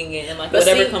like winging it, and like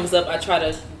whatever comes up, I try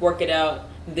to work it out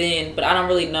then. But I don't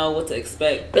really know what to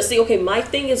expect. But see, okay, my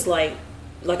thing is like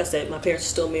I said, my parents are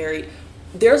still married.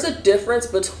 There's a difference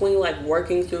between like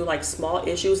working through like small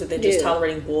issues and then just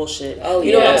tolerating bullshit.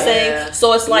 You know what I'm saying?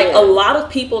 So it's like a lot of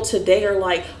people today are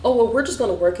like, oh well, we're just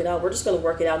gonna work it out. We're just gonna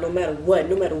work it out no matter what.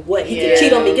 No matter what, he can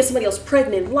cheat on me, get somebody else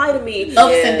pregnant, lie to me.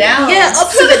 Ups and downs. Yeah,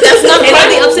 ups and downs. That's not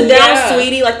probably ups and downs,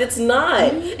 sweetie. Like, it's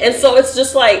not. And so it's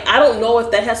just like, I don't know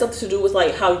if that has something to do with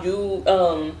like how you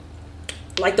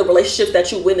like the relationships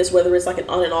that you witness, whether it's like an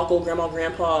aunt and uncle, grandma,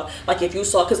 grandpa. Like, if you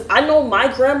saw, because I know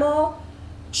my grandma,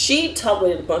 she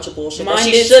tolerated a bunch of bullshit that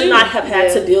she should not have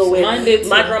had to deal with.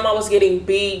 My grandma was getting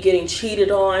beat, getting cheated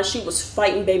on. She was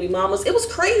fighting baby mamas. It was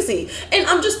crazy. And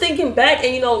I'm just thinking back,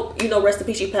 and you know, rest in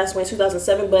peace, she passed away in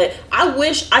 2007. But I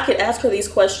wish I could ask her these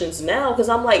questions now, because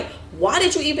I'm like, why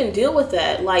did you even deal with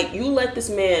that? Like, you let this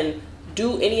man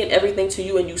do any and everything to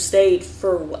you, and you stayed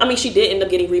for, I mean, she did end up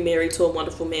getting remarried to a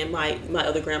wonderful man, my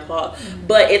other grandpa,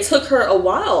 but it took her a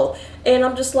while. And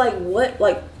I'm just like,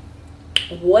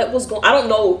 what was going, I don't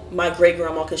know my great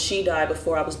grandma, because she died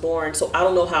before I was born, so I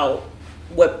don't know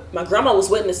what my grandma was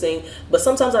witnessing. But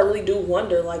sometimes I really do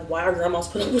wonder, like, why our grandmas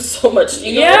put up with so much,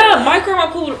 you know? Yeah, my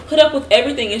grandma put up with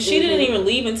everything, and she didn't even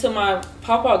leave until my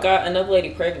papa got another lady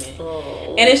pregnant.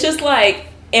 And it's just like,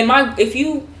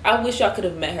 I wish y'all could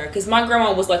have met her, because my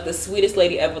grandma was like the sweetest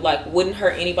lady ever. Like, wouldn't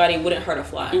hurt anybody, wouldn't hurt a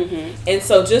fly. And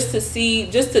so just to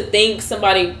think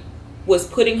somebody was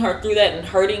putting her through that and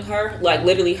hurting her, like,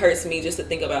 literally hurts me just to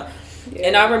think about.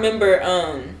 And I remember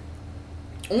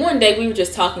one day we were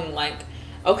just talking, like,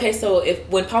 okay, so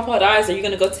when Papa dies, are you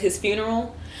gonna go to his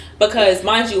funeral? Because,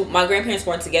 mind you, my grandparents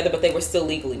weren't together, but they were still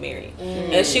legally married.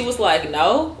 And she was like,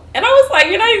 no. And I was like,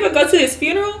 you're not even gonna go to his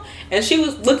funeral? And she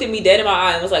looked at me dead in my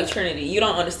eye and was like, Trinity, you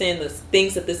don't understand the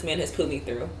things that this man has put me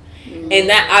through. And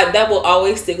that will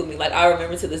always stick with me. Like, I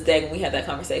remember to this day when we had that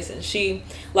conversation. She,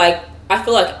 like, I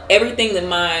feel like everything that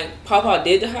my papa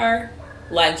did to her,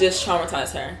 like, just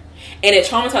traumatized her. And it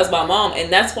traumatized my mom,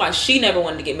 and that's why she never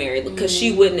wanted to get married, because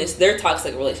she witnessed their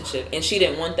toxic relationship, and she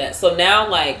didn't want that. So now,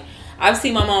 like, I've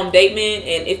seen my mom date men,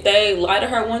 and if they lie to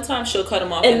her one time, she'll cut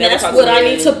them off. And never that's talk what to I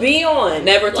need to be on.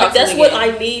 Never talk to them again. That's what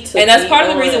I need to. And that's part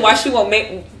of the reason why she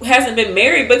hasn't been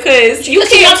married, because you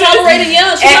can't can't tolerate it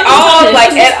young at all.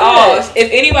 Like, at all.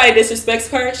 If anybody disrespects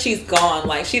her, she's gone.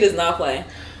 Like, she does not play.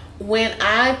 When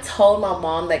I told my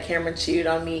mom that Cameron cheated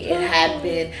on me, it had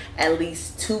been at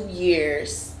least 2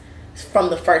 years from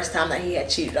the first time that he had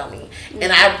cheated on me.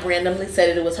 And I randomly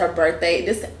said it was her birthday.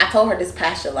 I told her this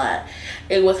past July.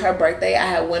 It was her birthday. I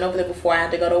had went over there before I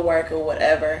had to go to work or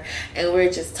whatever. And we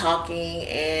were just talking,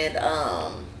 and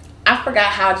I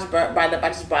forgot how I just brought it up. I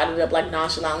just brought it up like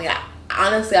nonchalantly.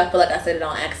 Honestly, I feel like I said it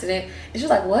on accident. And she was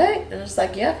like, what? And I was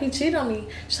like, yeah, he cheated on me.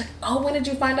 She's like, oh, when did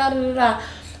you find out? Da, da, da.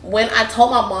 When I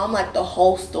told my mom, like, the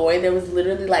whole story, there was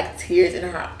literally, like, tears in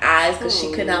her eyes, because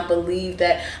she could not believe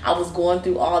that I was going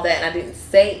through all that, and I didn't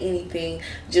say anything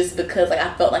just because, like,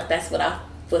 I felt like that's what I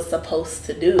was supposed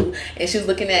to do. And she was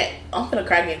looking at, I'm gonna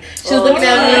cry again. She was looking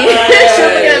at me. She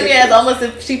was looking at me as almost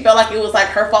if she felt like it was like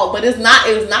her fault, but it was not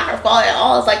her fault at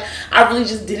all. It's like, I really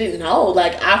just didn't know.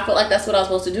 Like, I felt like that's what I was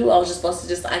supposed to do. I was just supposed to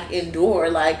just like endure,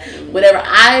 like, whatever.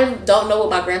 I don't know what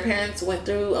my grandparents went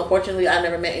through. Unfortunately, I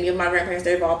never met any of my grandparents.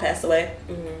 They've all passed away.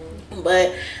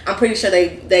 But I'm pretty sure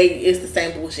they it's the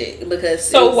same bullshit, because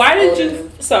so why did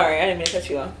you sorry, I didn't mean to cut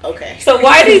you off. Okay. So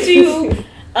why did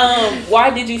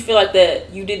you feel like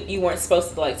that you weren't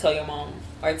supposed to, like, tell your mom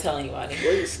or tell anybody?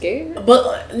 Were you scared?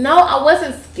 But no, I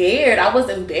wasn't scared. I was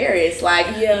embarrassed. Like,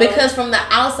 because from the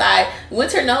outside,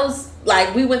 Winter knows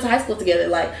like, we went to high school together.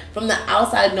 Like, from the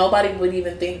outside, nobody would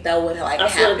even think that would, like, happen.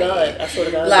 I swear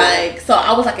to God. Like, so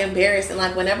I was, like, embarrassed. And,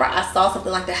 like, whenever I saw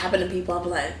something like that happen to people, I'd be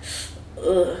like,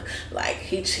 ugh. Like,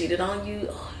 he cheated on you.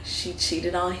 Oh, she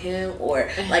cheated on him. Or,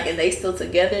 like, and they still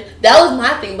together. That was my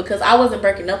thing, because I wasn't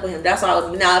breaking up with him. That's why I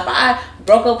was. Now, if I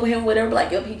broke up with him, whatever,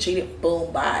 like, yep, he cheated,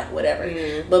 boom, bye, whatever.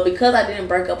 Mm-hmm. But because I didn't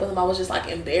break up with him, I was just, like,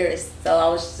 embarrassed. So I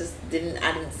was just,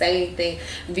 I didn't say anything.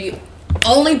 The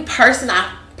only person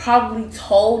I probably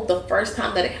told the first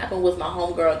time that it happened was my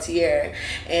homegirl Tierra.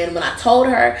 And when I told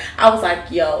her, I was like,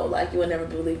 yo, like, you would never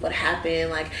believe what happened.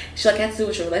 Like, she's like, had to do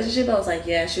with your relationship? I was like,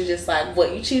 yeah. She was just like,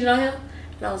 what, you cheated on him?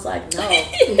 And I was like, no.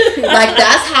 Like,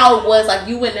 that's how it was. Like,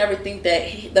 you would never think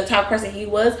that the type of person he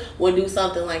was would do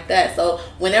something like that. So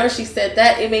whenever she said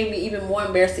that, it made me even more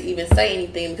embarrassed to even say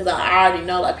anything, because I already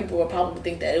know, like, people would probably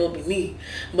think that it would be me.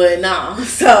 But nah.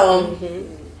 So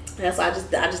that's why I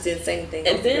just didn't say anything.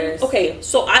 And then, okay,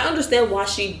 so I understand why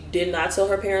she did not tell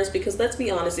her parents, because let's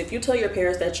be honest, if you tell your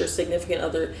parents that your significant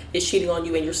other is cheating on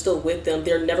you and you're still with them,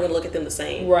 they're never gonna look at them the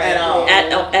same. Right. At all.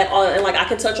 At all. And, like, I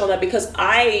can touch on that because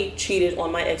I cheated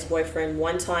on my ex-boyfriend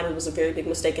one time. It was a very big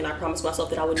mistake, and I promised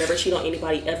myself that I would never cheat on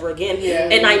anybody ever again. Yeah.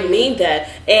 And I mean that.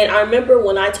 And I remember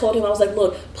when I told him, I was like,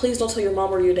 look, please don't tell your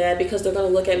mom or your dad, because they're gonna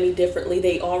look at me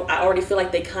differently. I already feel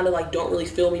like they kind of, like, don't really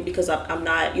feel me because I'm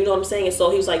not, you know what I'm saying? And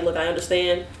so he was like, look, I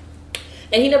understand.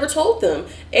 And he never told them.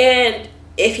 And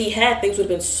if he had, things would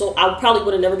have been I probably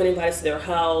would have never been invited to their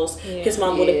house. Yeah. His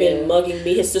mom would have been mugging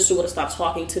me. His sister would have stopped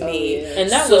talking to me. Yeah. And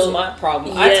that was my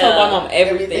problem. I told my mom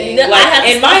everything. Like,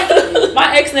 and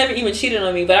my ex never even cheated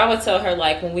on me, but I would tell her,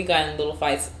 like, when we got in little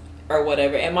fights or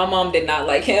whatever, and my mom did not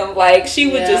like him. Like,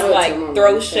 she would just, like,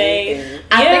 throw shade.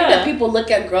 I think that people look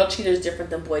at girl cheaters different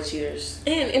than boy cheaters.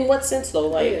 And in what sense, though?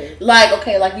 Like,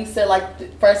 okay, like you said,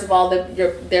 like, first of all,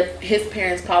 his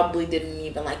parents probably didn't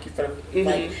even like you for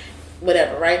like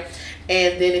whatever, right?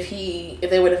 And then if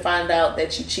they were to find out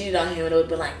that you cheated on him, it would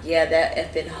be like, yeah, that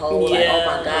effing hoe, like, oh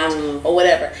my gosh, or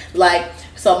whatever. Like,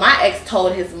 so my ex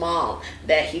told his mom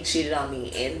that he cheated on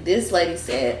me, and this lady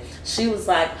said, she was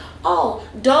like, oh,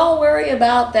 don't worry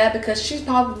about that, because she's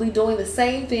probably doing the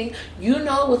same thing. You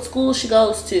know what school she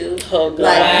goes to. Oh, God.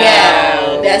 Like,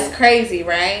 yeah, that's crazy,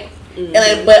 right? Mm-hmm.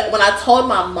 And but when I told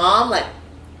my mom, like,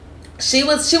 she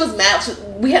was mad.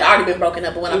 We had already been broken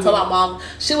up, but when I told my mom,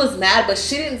 she was mad, but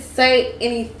she didn't say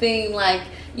anything, like,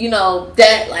 you know,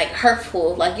 that, like,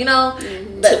 hurtful, like, you know,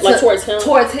 like towards him.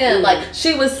 Mm-hmm. Like,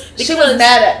 she was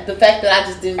mad at the fact that I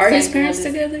just didn't. Are his parents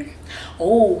together?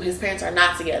 Oh, his parents are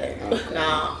not together. Okay.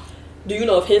 No. Do you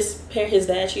know if his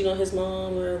dad cheated on his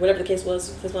mom, or whatever the case was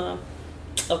with his mom?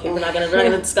 Okay, we're not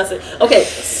gonna discuss it. Okay,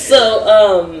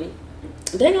 so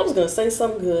dang, I was gonna say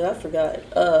something good. I forgot.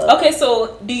 Okay,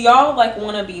 so do y'all, like,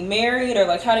 want to be married, or,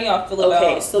 like, how do y'all feel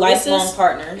about lifelong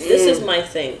partners? This is my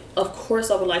thing. Of course,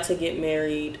 I would like to get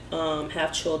married,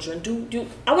 have children.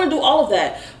 I want to do all of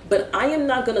that, but I am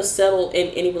not gonna settle in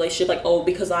any relationship like,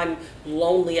 because I'm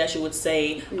lonely, as you would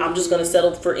say. I'm just gonna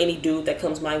settle for any dude that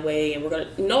comes my way, and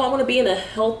I want to be in a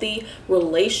healthy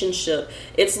relationship.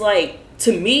 It's like,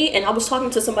 to me, and I was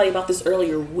talking to somebody about this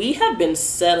earlier, we have been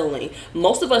settling.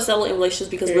 Most of us settle in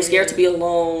relationships because we're scared to be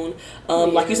alone.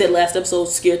 Like you said last episode,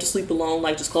 scared to sleep alone.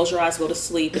 Like, just close your eyes, go to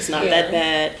sleep. It's not that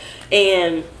bad.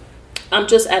 And I'm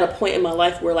just at a point in my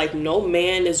life where, like, no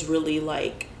man is really,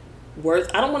 like,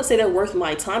 I don't want to say they're worth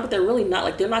my time, but they're really not.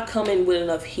 Like, they're not coming with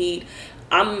enough heat.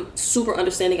 I'm super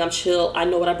understanding. I'm chill. I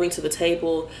know what I bring to the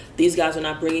table. These guys are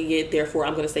not bringing it. Therefore,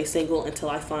 I'm going to stay single until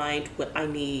I find what I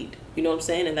need. You know what I'm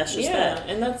saying? And that's just that.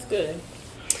 Yeah, and that's good.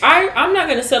 I'm not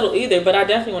gonna settle either, but I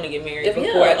definitely want to get married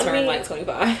before I turn like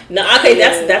 25. No, okay,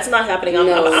 that's not happening. I'm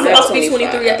about to be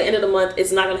 23 at the end of the month.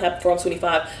 It's not gonna happen before I'm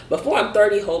 25. Before I'm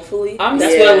 30, hopefully. That's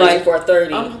what I'm like for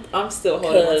 30. I'm still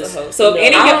holding on to hope. So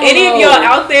if any of y'all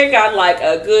out there got like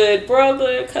a good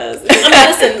brother, cousin,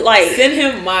 listen, like send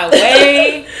him my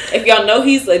way. If y'all know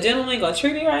he's legitimately gonna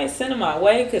treat me right, send him my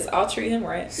way, because I'll treat him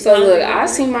right. So look, I've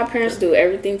seen my parents do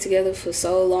everything together for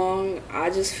so long. I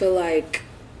just feel like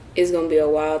it's gonna be a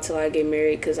while till I get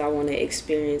married, because I want to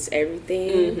experience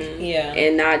everything,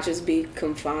 and not just be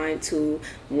confined to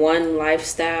one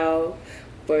lifestyle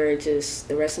for just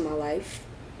the rest of my life.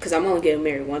 Because I'm only getting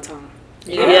married one time.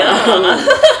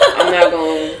 I'm not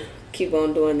gonna keep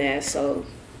on doing that. So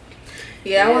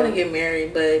I want to get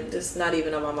married, but it's not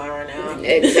even on my mind right now.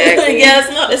 Exactly.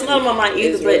 It's not on my mind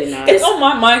either. It's on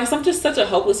my mind because I'm just such a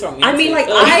hopeless romantic. I mean, like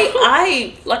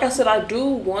I like I said, I do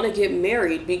want to get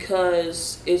married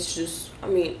because it's just I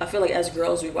mean, I feel like as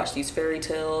girls, we watch these fairy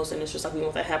tales, and it's just like we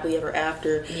want that happily ever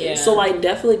after. Yeah. So I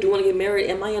definitely do want to get married.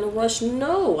 Am I in a rush?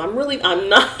 No, I'm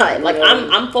not. Like,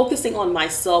 I'm focusing on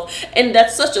myself, and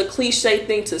that's such a cliche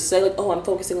thing to say. Like, oh, I'm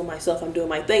focusing on myself. I'm doing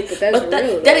my thing. But that's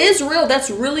real. That is real. That's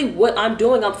really what I'm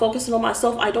doing. I'm focusing on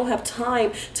myself. I don't have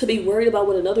time to be worried about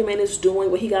what another man is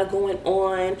doing, what he got going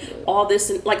on, all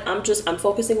this, and like I'm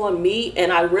focusing on me.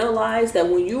 And I realize that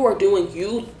when you are doing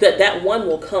you, that one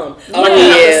will come. Oh, like, you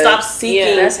have to stop seeking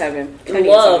that's heaven.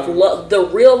 love, the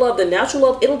real love, the natural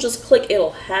love. It'll just click.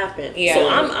 It'll happen. Yeah. So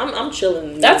I'm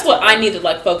chilling. That's what I need to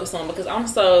like focus on, because I'm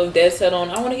so dead set on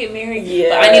I want to get married. Yeah.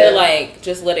 But I need to like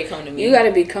just let it come to me. You got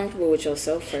to be comfortable with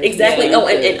yourself first. Exactly. Yeah. Oh,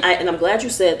 and I'm glad you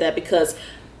said that, because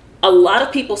a lot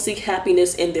of people seek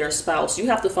happiness in their spouse. You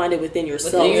have to find it within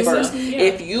yourself first. Yeah.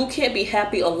 If you can't be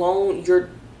happy alone,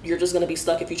 you're just going to be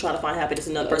stuck if you try to find happiness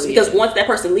in another person. Because once that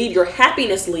person leaves, your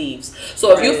happiness leaves.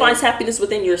 So if you find happiness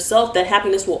within yourself, that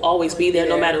happiness will always be there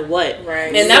no matter what.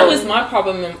 Right. And that was my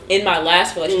problem in my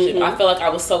last relationship. I felt like I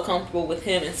was so comfortable with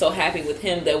him and so happy with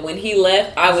him that when he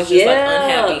left, I was just like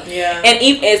unhappy. Yeah. And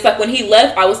it's like when he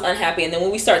left, I was unhappy, and then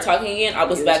when we started talking again, I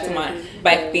was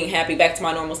back being happy, back to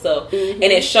my normal self. And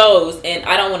it shows. And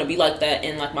I don't want to be like that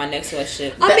in like my next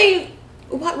relationship. I mean,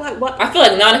 what? I feel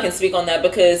like Nana can speak on that,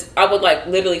 because I would like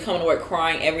literally come to work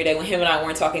crying every day when him and I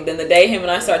weren't talking. Then the day him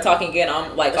and I start talking again,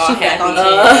 I'm like all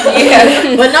happy.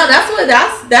 Yeah. But no,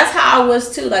 that's how I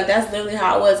was too. Like that's literally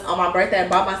how I was. On my birthday, I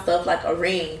bought myself like a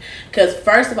ring, because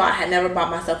first of all, I had never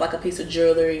bought myself like a piece of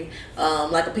jewelry,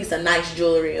 like a piece of nice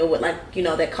jewelry, or what, like, you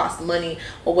know, that cost money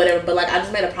or whatever. But like I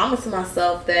just made a promise to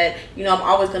myself that, you know, I'm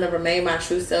always gonna remain my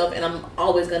true self, and I'm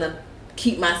always gonna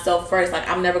keep myself first. Like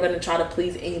I'm never going to try to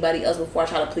please anybody else before I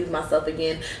try to please myself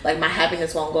again. Like my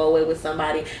happiness won't go away with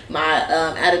somebody,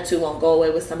 my attitude won't go away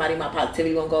with somebody, my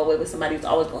positivity won't go away with somebody. It's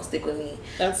always going to stick with me.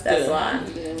 That's why.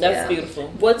 That's beautiful.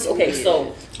 What's okay?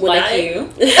 So when you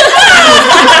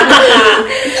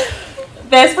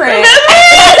best friend.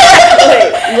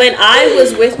 When I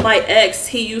was with my ex,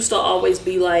 he used to always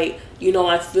be like, you know,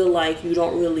 I feel like you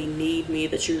don't really need me,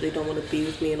 that you really don't want to be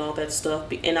with me and all that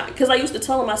stuff. And because I used to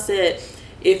tell him, I said,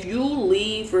 if you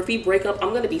leave or if we break up,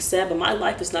 I'm going to be sad, but my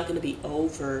life is not going to be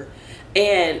over.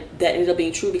 And that ended up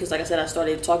being true, because like I said, I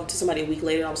started talking to somebody a week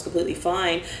later and I was completely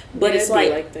fine. But it's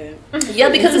like that. Yeah,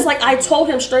 because it's like I told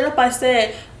him straight up, I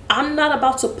said, I'm not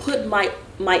about to put my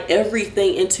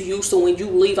everything into you, so when you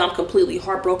leave I'm completely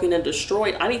heartbroken and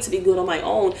destroyed. I need to be good on my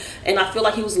own. And I feel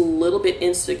like he was a little bit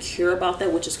insecure about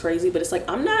that, which is crazy, but it's like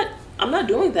I'm not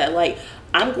doing that. Like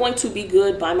I'm going to be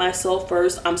good by myself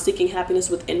first. I'm seeking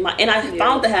happiness within and I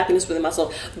found the happiness within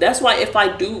myself. That's why if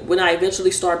I do, when I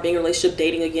eventually start being in a relationship,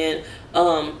 dating again,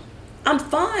 I'm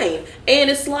fine.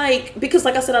 And it's like, because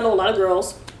like I said, I know a lot of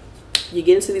girls, you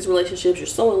get into these relationships, you're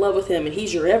so in love with him and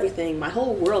he's your everything, my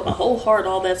whole world, my whole heart,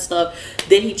 all that stuff.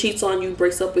 Then he cheats on you,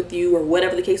 breaks up with you, or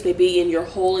whatever the case may be, and your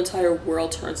whole entire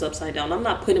world turns upside down. I'm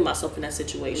not putting myself in that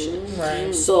situation.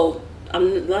 Right. So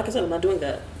I'm, like I said, I'm not doing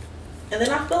that. And then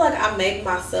I feel like I make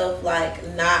myself like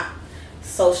not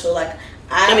social. Like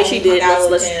I mean, she did.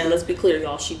 Let's be clear,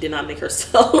 y'all. She did not make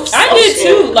herself social. I did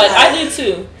too. I did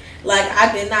too. Like,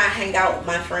 I did not hang out with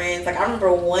my friends. Like, I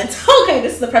remember one time, okay,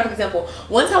 this is a perfect example.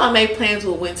 One time I made plans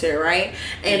with Winter, right?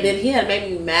 And then he had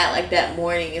made me mad, like, that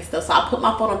morning and stuff. So I put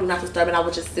my phone on Do Not Disturb, and I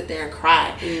would just sit there and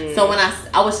cry. So when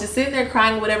I was just sitting there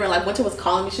crying or whatever, and, like, Winter was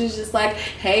calling me. She was just like,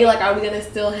 hey, like, are we going to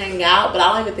still hang out? But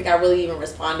I don't even think I really even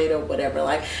responded or whatever.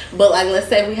 Like, but, like, let's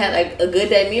say we had, like, a good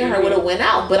day. Me and her would have went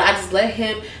out. But I just let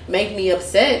him make me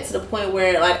upset to the point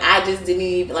where, like, I just didn't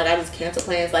even, like, I just canceled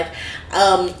plans. Like,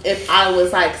 if I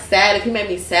was, like, sad, if he made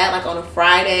me sad like on a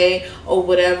Friday or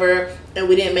whatever, and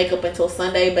we didn't make up until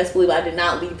Sunday, best believe I did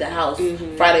not leave the house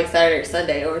Friday, Saturday, or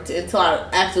Sunday, or until I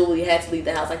absolutely had to leave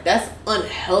the house. Like, that's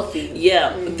unhealthy.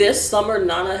 Yeah, this summer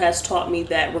Nana has taught me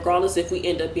that regardless if we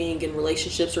end up being in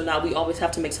relationships or not, we always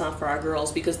have to make time for our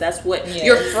girls, because that's what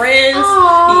your friends.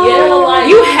 Aww. Yeah, like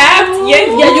you have to.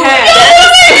 You have.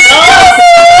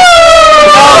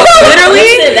 Literally,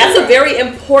 listen, that's a very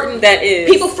important. That is.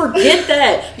 People forget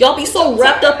that. Y'all be so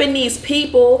wrapped up in these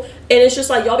people, and it's just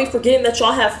like y'all be forgetting that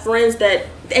y'all have friends that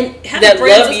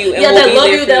love you and will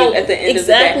be there for you at the end of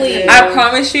the day. I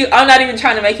promise you, I'm not even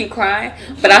trying to make you cry,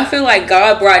 but I feel like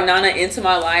God brought Nana into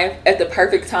my life at the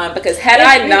perfect time, because had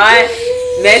I not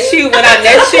met you when I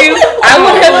met you, I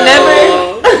would have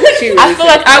never. I feel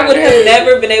like I would have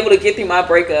never been able to get through my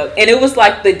breakup. And it was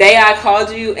like the day I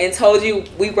called you and told you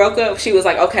we broke up, she was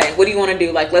like, okay, what do you want to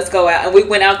do? Like, let's go out. And we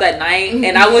went out that night,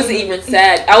 and I wasn't even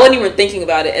sad. I wasn't even thinking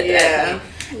about it at that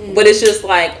point. But it's just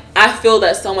like, I feel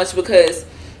that so much because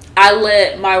I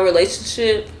let my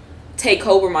relationship take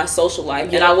over my social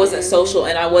life, and I wasn't social,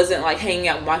 and I wasn't like hanging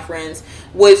out with my friends,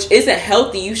 which isn't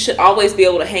healthy. You should always be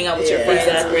able to hang out with your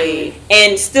friends,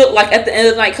 and still like at the end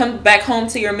of the night come back home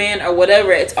to your man or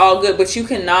whatever. It's all good, but you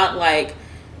cannot like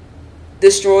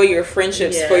destroy your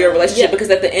friendships for your relationship,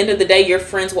 because at the end of the day your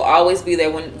friends will always be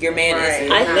there when your man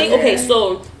isn't. I think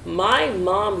so my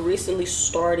mom recently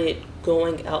started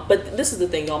going out, but this is the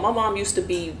thing, y'all. My mom used to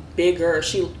be bigger.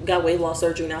 She got weight loss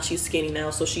surgery, now she's skinny now,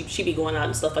 so she be going out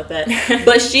and stuff like that.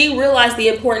 But she realized the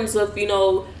importance of, you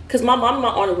know, because my mom and my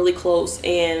aunt are really close,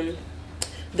 and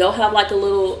they'll have like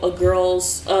a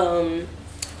girls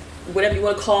whatever you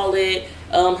want to call it.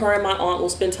 Her and my aunt will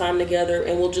spend time together,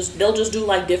 and they'll just do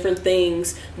like different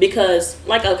things, because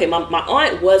like, okay, my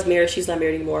aunt was married, she's not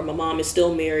married anymore. My mom is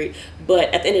still married,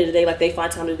 but at the end of the day, like, they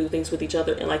find time to do things with each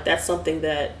other, and like that's something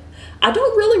that I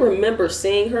don't really remember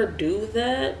seeing her do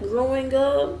that growing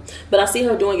up, but I see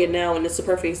her doing it now, and it's a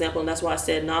perfect example. And that's why I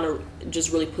said Nana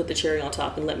just really put the cherry on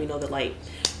top and let me know that, like,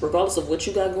 regardless of what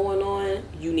you got going on,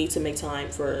 you need to make time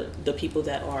for the people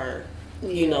that are,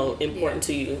 you know, important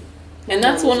to you. And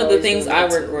that's one of the things I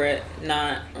regret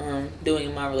not doing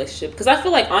in my relationship, because I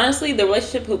feel like, honestly, the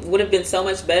relationship would have been so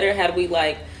much better had we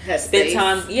like spent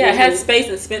time, had space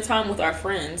and spent time with our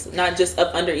friends, not just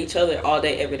up under each other all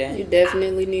day every day. You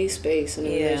definitely need space in a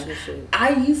relationship.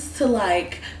 I used to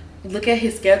like look at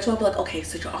his schedule and be like, okay,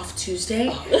 so you're off Tuesday.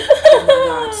 Oh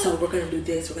my god, so we're gonna do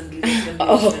this, we're gonna do this, we're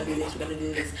gonna do this, we're gonna do this, we're gonna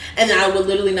do this, and then I would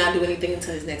literally not do anything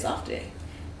until his next off day.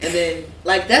 And then,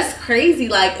 like, that's crazy.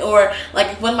 Like, or,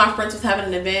 like, if one of my friends was having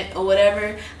an event or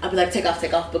whatever, I'd be like, take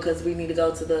off, because we need to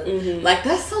go to the... Like,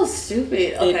 that's so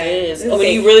stupid. Okay. It is. I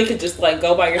mean, you really could just, like,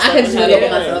 go by yourself. I could just go by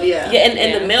myself, Yeah,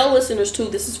 and the male listeners, too,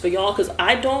 this is for y'all, because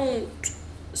I don't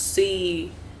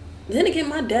see... Then again,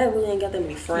 my dad really ain't got that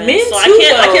many friends. Men so too,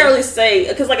 I can't really say,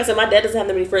 because like I said, my dad doesn't have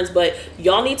that many friends, but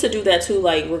y'all need to do that too.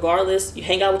 Like, regardless, you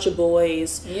hang out with your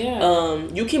boys. Yeah.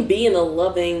 You can be in a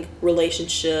loving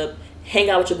relationship, hang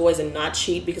out with your boys and not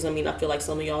cheat, because I mean, I feel like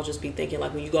some of y'all just be thinking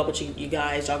like, when you go out with you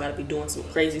guys, y'all gotta be doing some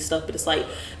crazy stuff, but it's like,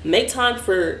 make time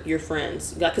for your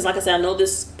friends, because like I said, I know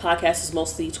this podcast is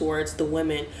mostly towards the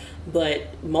women,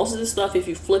 but most of the stuff, if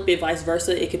you flip it vice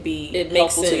versa, it could be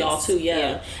helpful to y'all too.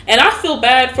 Yeah. And I feel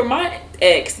bad for my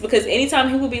ex, because anytime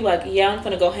he would be like, yeah, I'm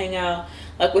gonna go hang out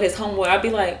like with his homeboy, I'd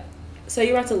be like, so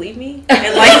you're about to leave me?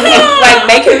 And like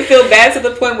make him feel bad to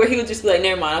the point where he would just be like,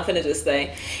 never mind, I'm finna just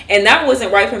stay. And that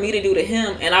wasn't right for me to do to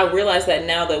him, and I realized that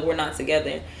now that we're not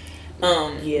together.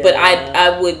 But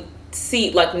I would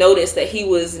notice that he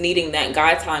was needing that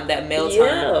guy time, that male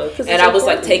time, and I was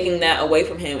like taking that away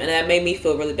from him, and that made me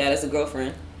feel really bad as a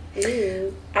girlfriend.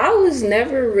 I was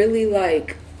never really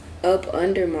like up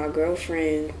under my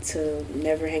girlfriend to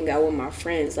never hang out with my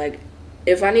friends. Like,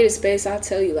 if I needed space, I'll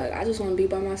tell you, like, I just want to be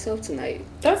by myself tonight.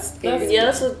 That's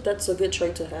a good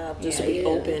trait to have, just to be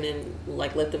open and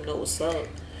like let them know what's up.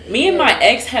 Me and my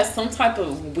ex has some type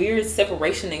of weird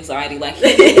separation anxiety. Like, he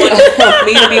wanted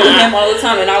me to be with him all the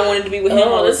time, and I wanted to be with him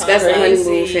all the time. That's the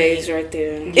honeymoon phase right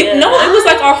there. It was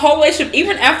like our whole relationship.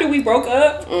 Even after we broke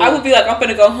up, I would be like, I'm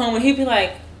gonna go home, and he'd be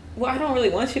like, well, I don't really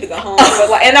want you to go home. But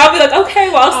like, and I'll be like, okay,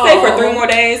 well, I'll stay for 3 more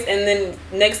days. And then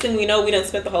next thing we know, we done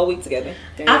spent the whole week together.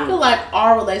 I feel like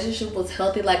our relationship was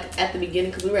healthy, like, at the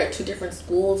beginning, because we were at 2 different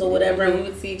schools or whatever, and we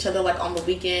would see each other, like, on the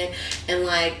weekend. And,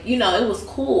 like, you know, it was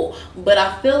cool. But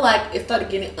I feel like it started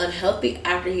getting unhealthy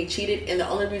after he cheated. And the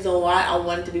only reason why I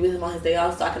wanted to be with him on his day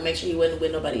off, so I could make sure he wasn't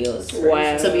with nobody else.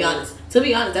 Wow. To be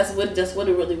honest, that's what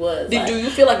it really was. Do you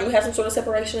feel like you had some sort of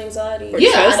separation anxiety?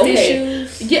 Yeah, I did.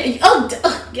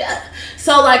 Yeah.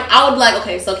 So, like, I would, like,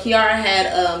 okay, so Kiara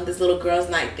had this little girls'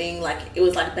 night thing, like, it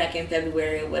was, like, back in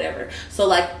February or whatever. So,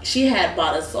 like, she had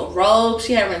bought us a robe,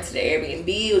 she had rented the Airbnb,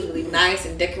 it was really nice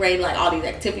and decorated, like, all these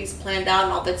activities planned out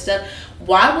and all that stuff.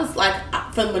 Why was, like,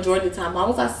 for the majority of the time, why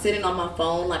was I sitting on my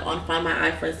phone, like, on Find My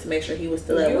iFriends to make sure he was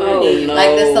still at work? Oh, no.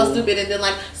 Like, that's so stupid. And then,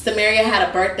 like, Samaria had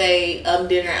a birthday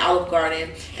dinner at Olive Garden,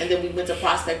 and then we went to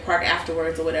Prospect Park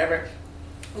afterwards or whatever.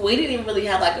 We didn't even really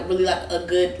have, like, a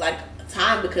good, like,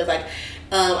 time, because, like,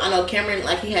 I know Cameron,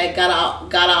 like, he had got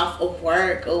off of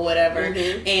work or whatever,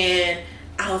 and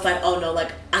I was like, oh no,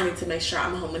 like, I need to make sure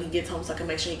I'm home when he gets home, so I can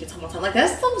make sure he gets home on time. Like,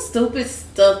 that's some stupid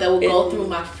stuff that will go through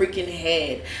my freaking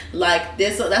head. Like,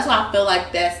 this, so that's why I feel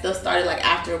like that stuff started, like,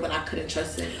 after, when I couldn't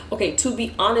trust him. Okay, to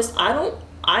be honest,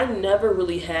 I never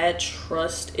really had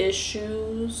trust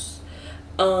issues.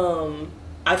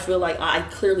 I feel like I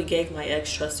clearly gave my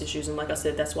ex trust issues, and like I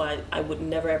said, that's why I would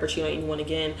never ever cheat on anyone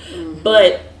again.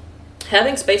 But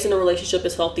having space in a relationship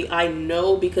is healthy. I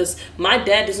know, because my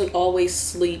dad doesn't always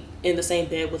sleep in the same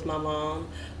bed with my mom.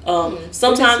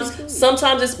 Sometimes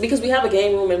it's because we have a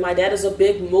game room, and my dad is a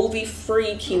big movie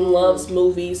freak. He loves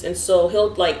movies, and so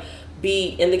he'll like be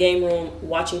in the game room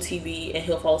watching TV, and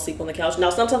he'll fall asleep on the couch. Now,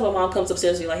 sometimes my mom comes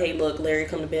upstairs and be like, "Hey, look, Larry,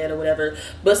 come to bed," or whatever.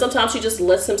 But sometimes she just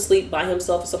lets him sleep by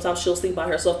himself. Sometimes she'll sleep by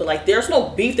herself. But like, there's no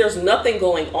beef. There's nothing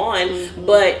going on.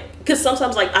 But because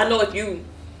sometimes, like, I know if you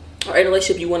are in a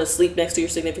relationship, you want to sleep next to your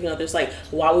significant other. It's like,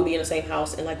 why would we be in the same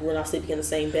house and like we're not sleeping in the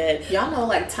same bed? Y'all know,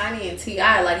 like Tiny and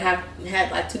T.I. like have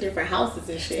had like 2 different houses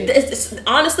and shit.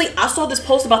 Honestly, I saw this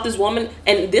post about this woman,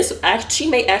 and she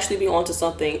may actually be onto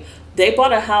something. They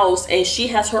bought a house, and she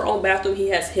has her own bathroom. He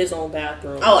has his own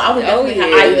bathroom. Oh, I would definitely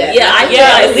have that.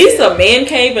 At least a man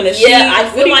cave and a she. Yeah, I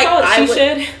feel like I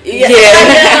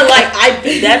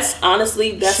would. That's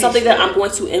honestly something that I'm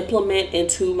going to implement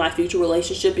into my future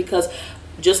relationship, because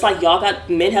just like y'all got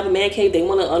men have a man cave, they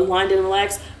want to unwind and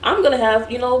relax. I'm gonna have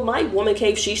my woman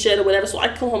cave, she shed or whatever, so I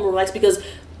come home and relax, because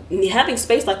having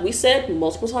space, like we said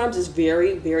multiple times, is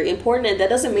very, very important. And that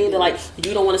doesn't mean that like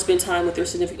you don't want to spend time with your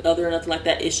significant other or nothing like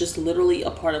that. It's just literally a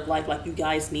part of life. Like, you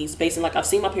guys need space, and like I've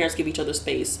seen my parents give each other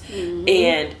space,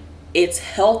 and it's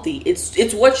healthy.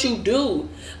 It's what you do.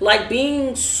 Like,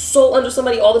 being so under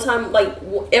somebody all the time, like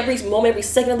every moment, every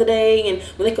second of the day, and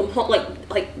when they come home,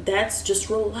 like that's just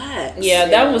relax. Yeah,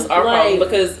 that was our problem,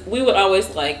 because we would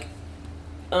always like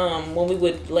when we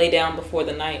would lay down before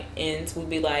the night ends, we'd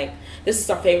be like, this is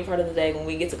our favorite part of the day, when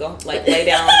we get to go like lay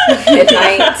down at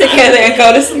night together and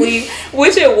go to sleep,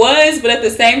 which it was. But at the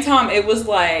same time, it was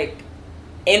like,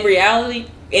 in reality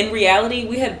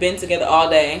we had been together all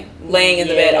day, laying in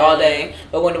the bed all day,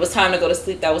 but when it was time to go to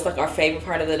sleep, that was like our favorite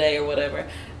part of the day or whatever.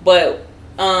 But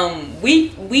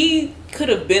we could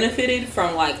have benefited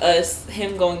from like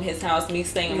him going to his house, me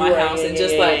staying in my house, and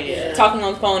just talking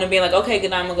on the phone and being like, okay,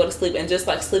 good night, I'm gonna go to sleep, and just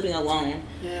like sleeping alone.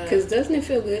 Because doesn't it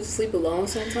feel good to sleep alone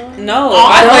sometimes? No,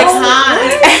 I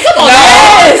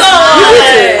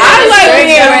like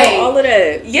being all of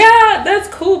that. Yeah, that's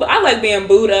cool, but I like being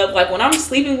booed up. Like, when I'm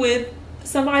sleeping with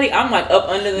somebody, I'm like up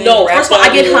under the first of all,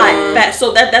 I get hot.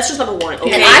 So that's just number one.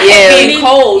 Okay, and I hate being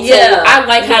cold. So I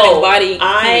like having body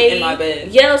heat in my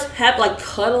bed. Yes, have like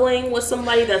cuddling with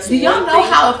somebody. That's do y'all know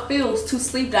how it feels to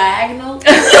sleep diagonal? Me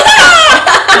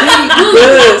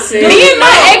and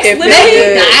my ex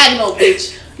literally diagonal,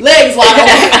 bitch. Legs wide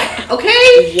open.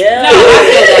 Okay. Yeah. No,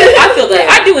 I feel that.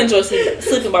 I do enjoy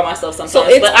sleeping by myself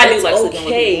sometimes, but I do like sleeping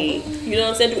with people. You know what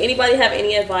I'm saying? Do anybody have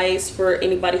any advice for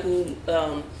anybody who,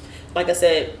 like I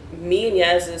said, me and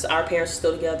Yaz's, our parents are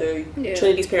still together. Yeah.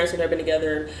 Trinity's parents have never been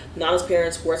together. Nana's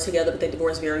parents were together, but they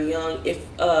divorced very young. If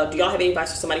do y'all have any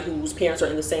advice for somebody whose parents are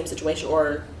in the same situation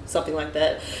or something like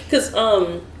that? Because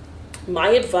my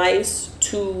advice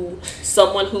to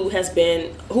someone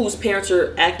whose parents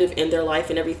are active in their life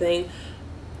and everything,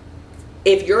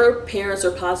 if your parents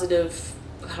are positive,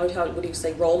 what do you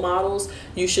say, role models,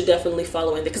 you should definitely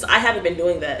follow in there. Because I haven't been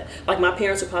doing that. Like, my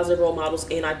parents are positive role models,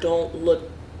 and I don't look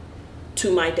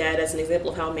to my dad as an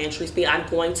example of how a man treats me. I'm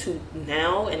going to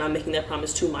now, and I'm making that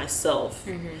promise to myself.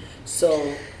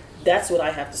 So that's what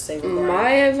I have to say regarding. My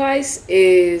advice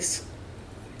is,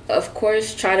 of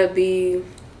course,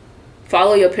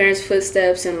 follow your parents'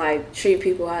 footsteps and like treat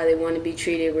people how they want to be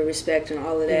treated with respect and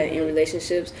all of that in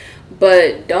relationships.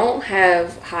 But don't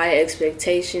have high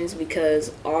expectations,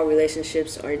 because all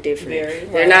relationships are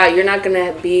different. You're not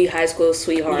gonna be high school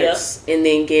sweethearts and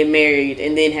then get married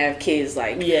and then have kids.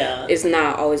 Like, it's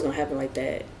not always gonna happen like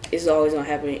that. It's always gonna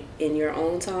happen in your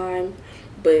own time.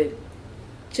 But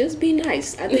just be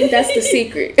nice. I think that's the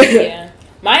secret. Yeah.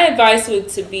 My advice would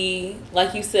to be,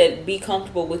 like you said, be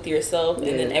comfortable with yourself,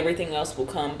 and then everything else will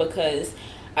come. Because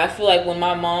I feel like when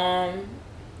my mom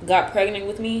got pregnant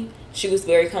with me, she was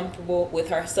very comfortable with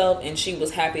herself, and she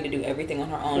was happy to do everything on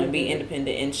her own and be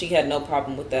independent, and she had no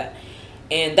problem with that.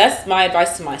 And that's my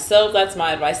advice to myself. That's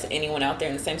my advice to anyone out there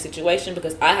in the same situation,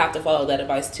 because I have to follow that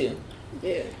advice too.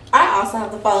 Yeah. I also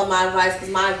have to follow my advice, because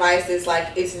my advice is like,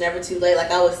 it's never too late. Like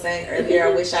I was saying earlier,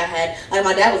 I wish I had, like,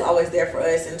 my dad was always there for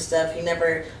us and stuff. He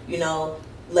never,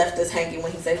 left us hanging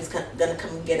when he said he was gonna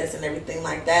come and get us and everything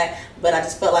like that. But I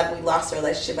just felt like we lost our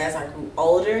relationship as I grew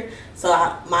older. So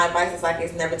my advice is like,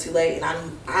 it's never too late, and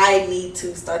I need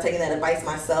to start taking that advice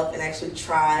myself and actually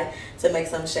try to make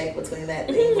some shape between that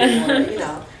thing,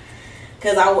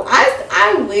 because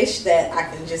I wish that I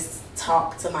can just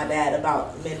talk to my dad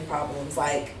about men problems.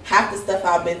 Like, half the stuff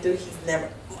I've been through,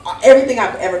 everything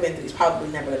I've ever been through, he's probably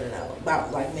never gonna know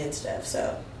about, like, men stuff.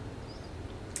 So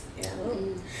yeah.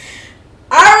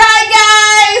 All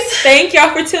right, guys, thank y'all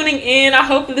for tuning in. I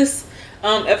hope this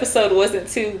episode wasn't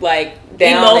too like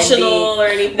down emotional or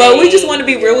anything, but we just want to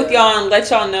be real with y'all and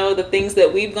let y'all know the things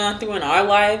that we've gone through in our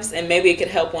lives, and maybe it could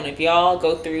help one of y'all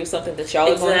go through something that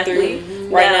y'all are going through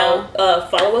right now.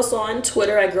 Follow us on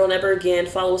Twitter at Girl Never Again.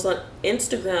 Follow us on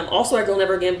Instagram also at Girl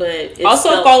Never Again, but it's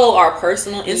also follow our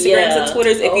personal Instagrams and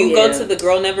Twitters. If you go to the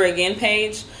Girl Never Again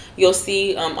page, you'll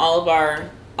see all of our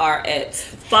 @.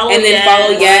 Follow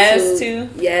Yaz too.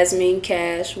 Yasmeen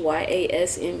Cash,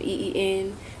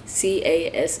 YASMEEN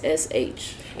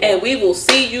CASSH. And we will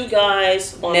see you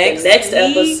guys on the next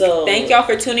episode. Thank y'all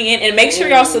for tuning in, and make sure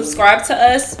y'all subscribe to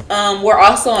us. We're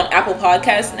also on Apple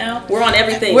Podcasts now. We're on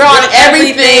everything. We're on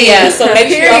everything. Yeah, so make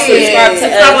sure y'all subscribe to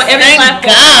us. On every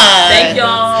platform. God. Thank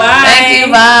y'all. Bye. Thank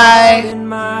you. Bye. In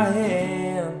my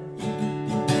hand.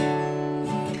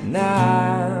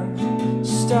 Now I'm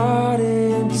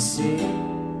starting to see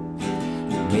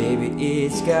maybe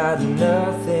it's got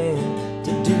nothing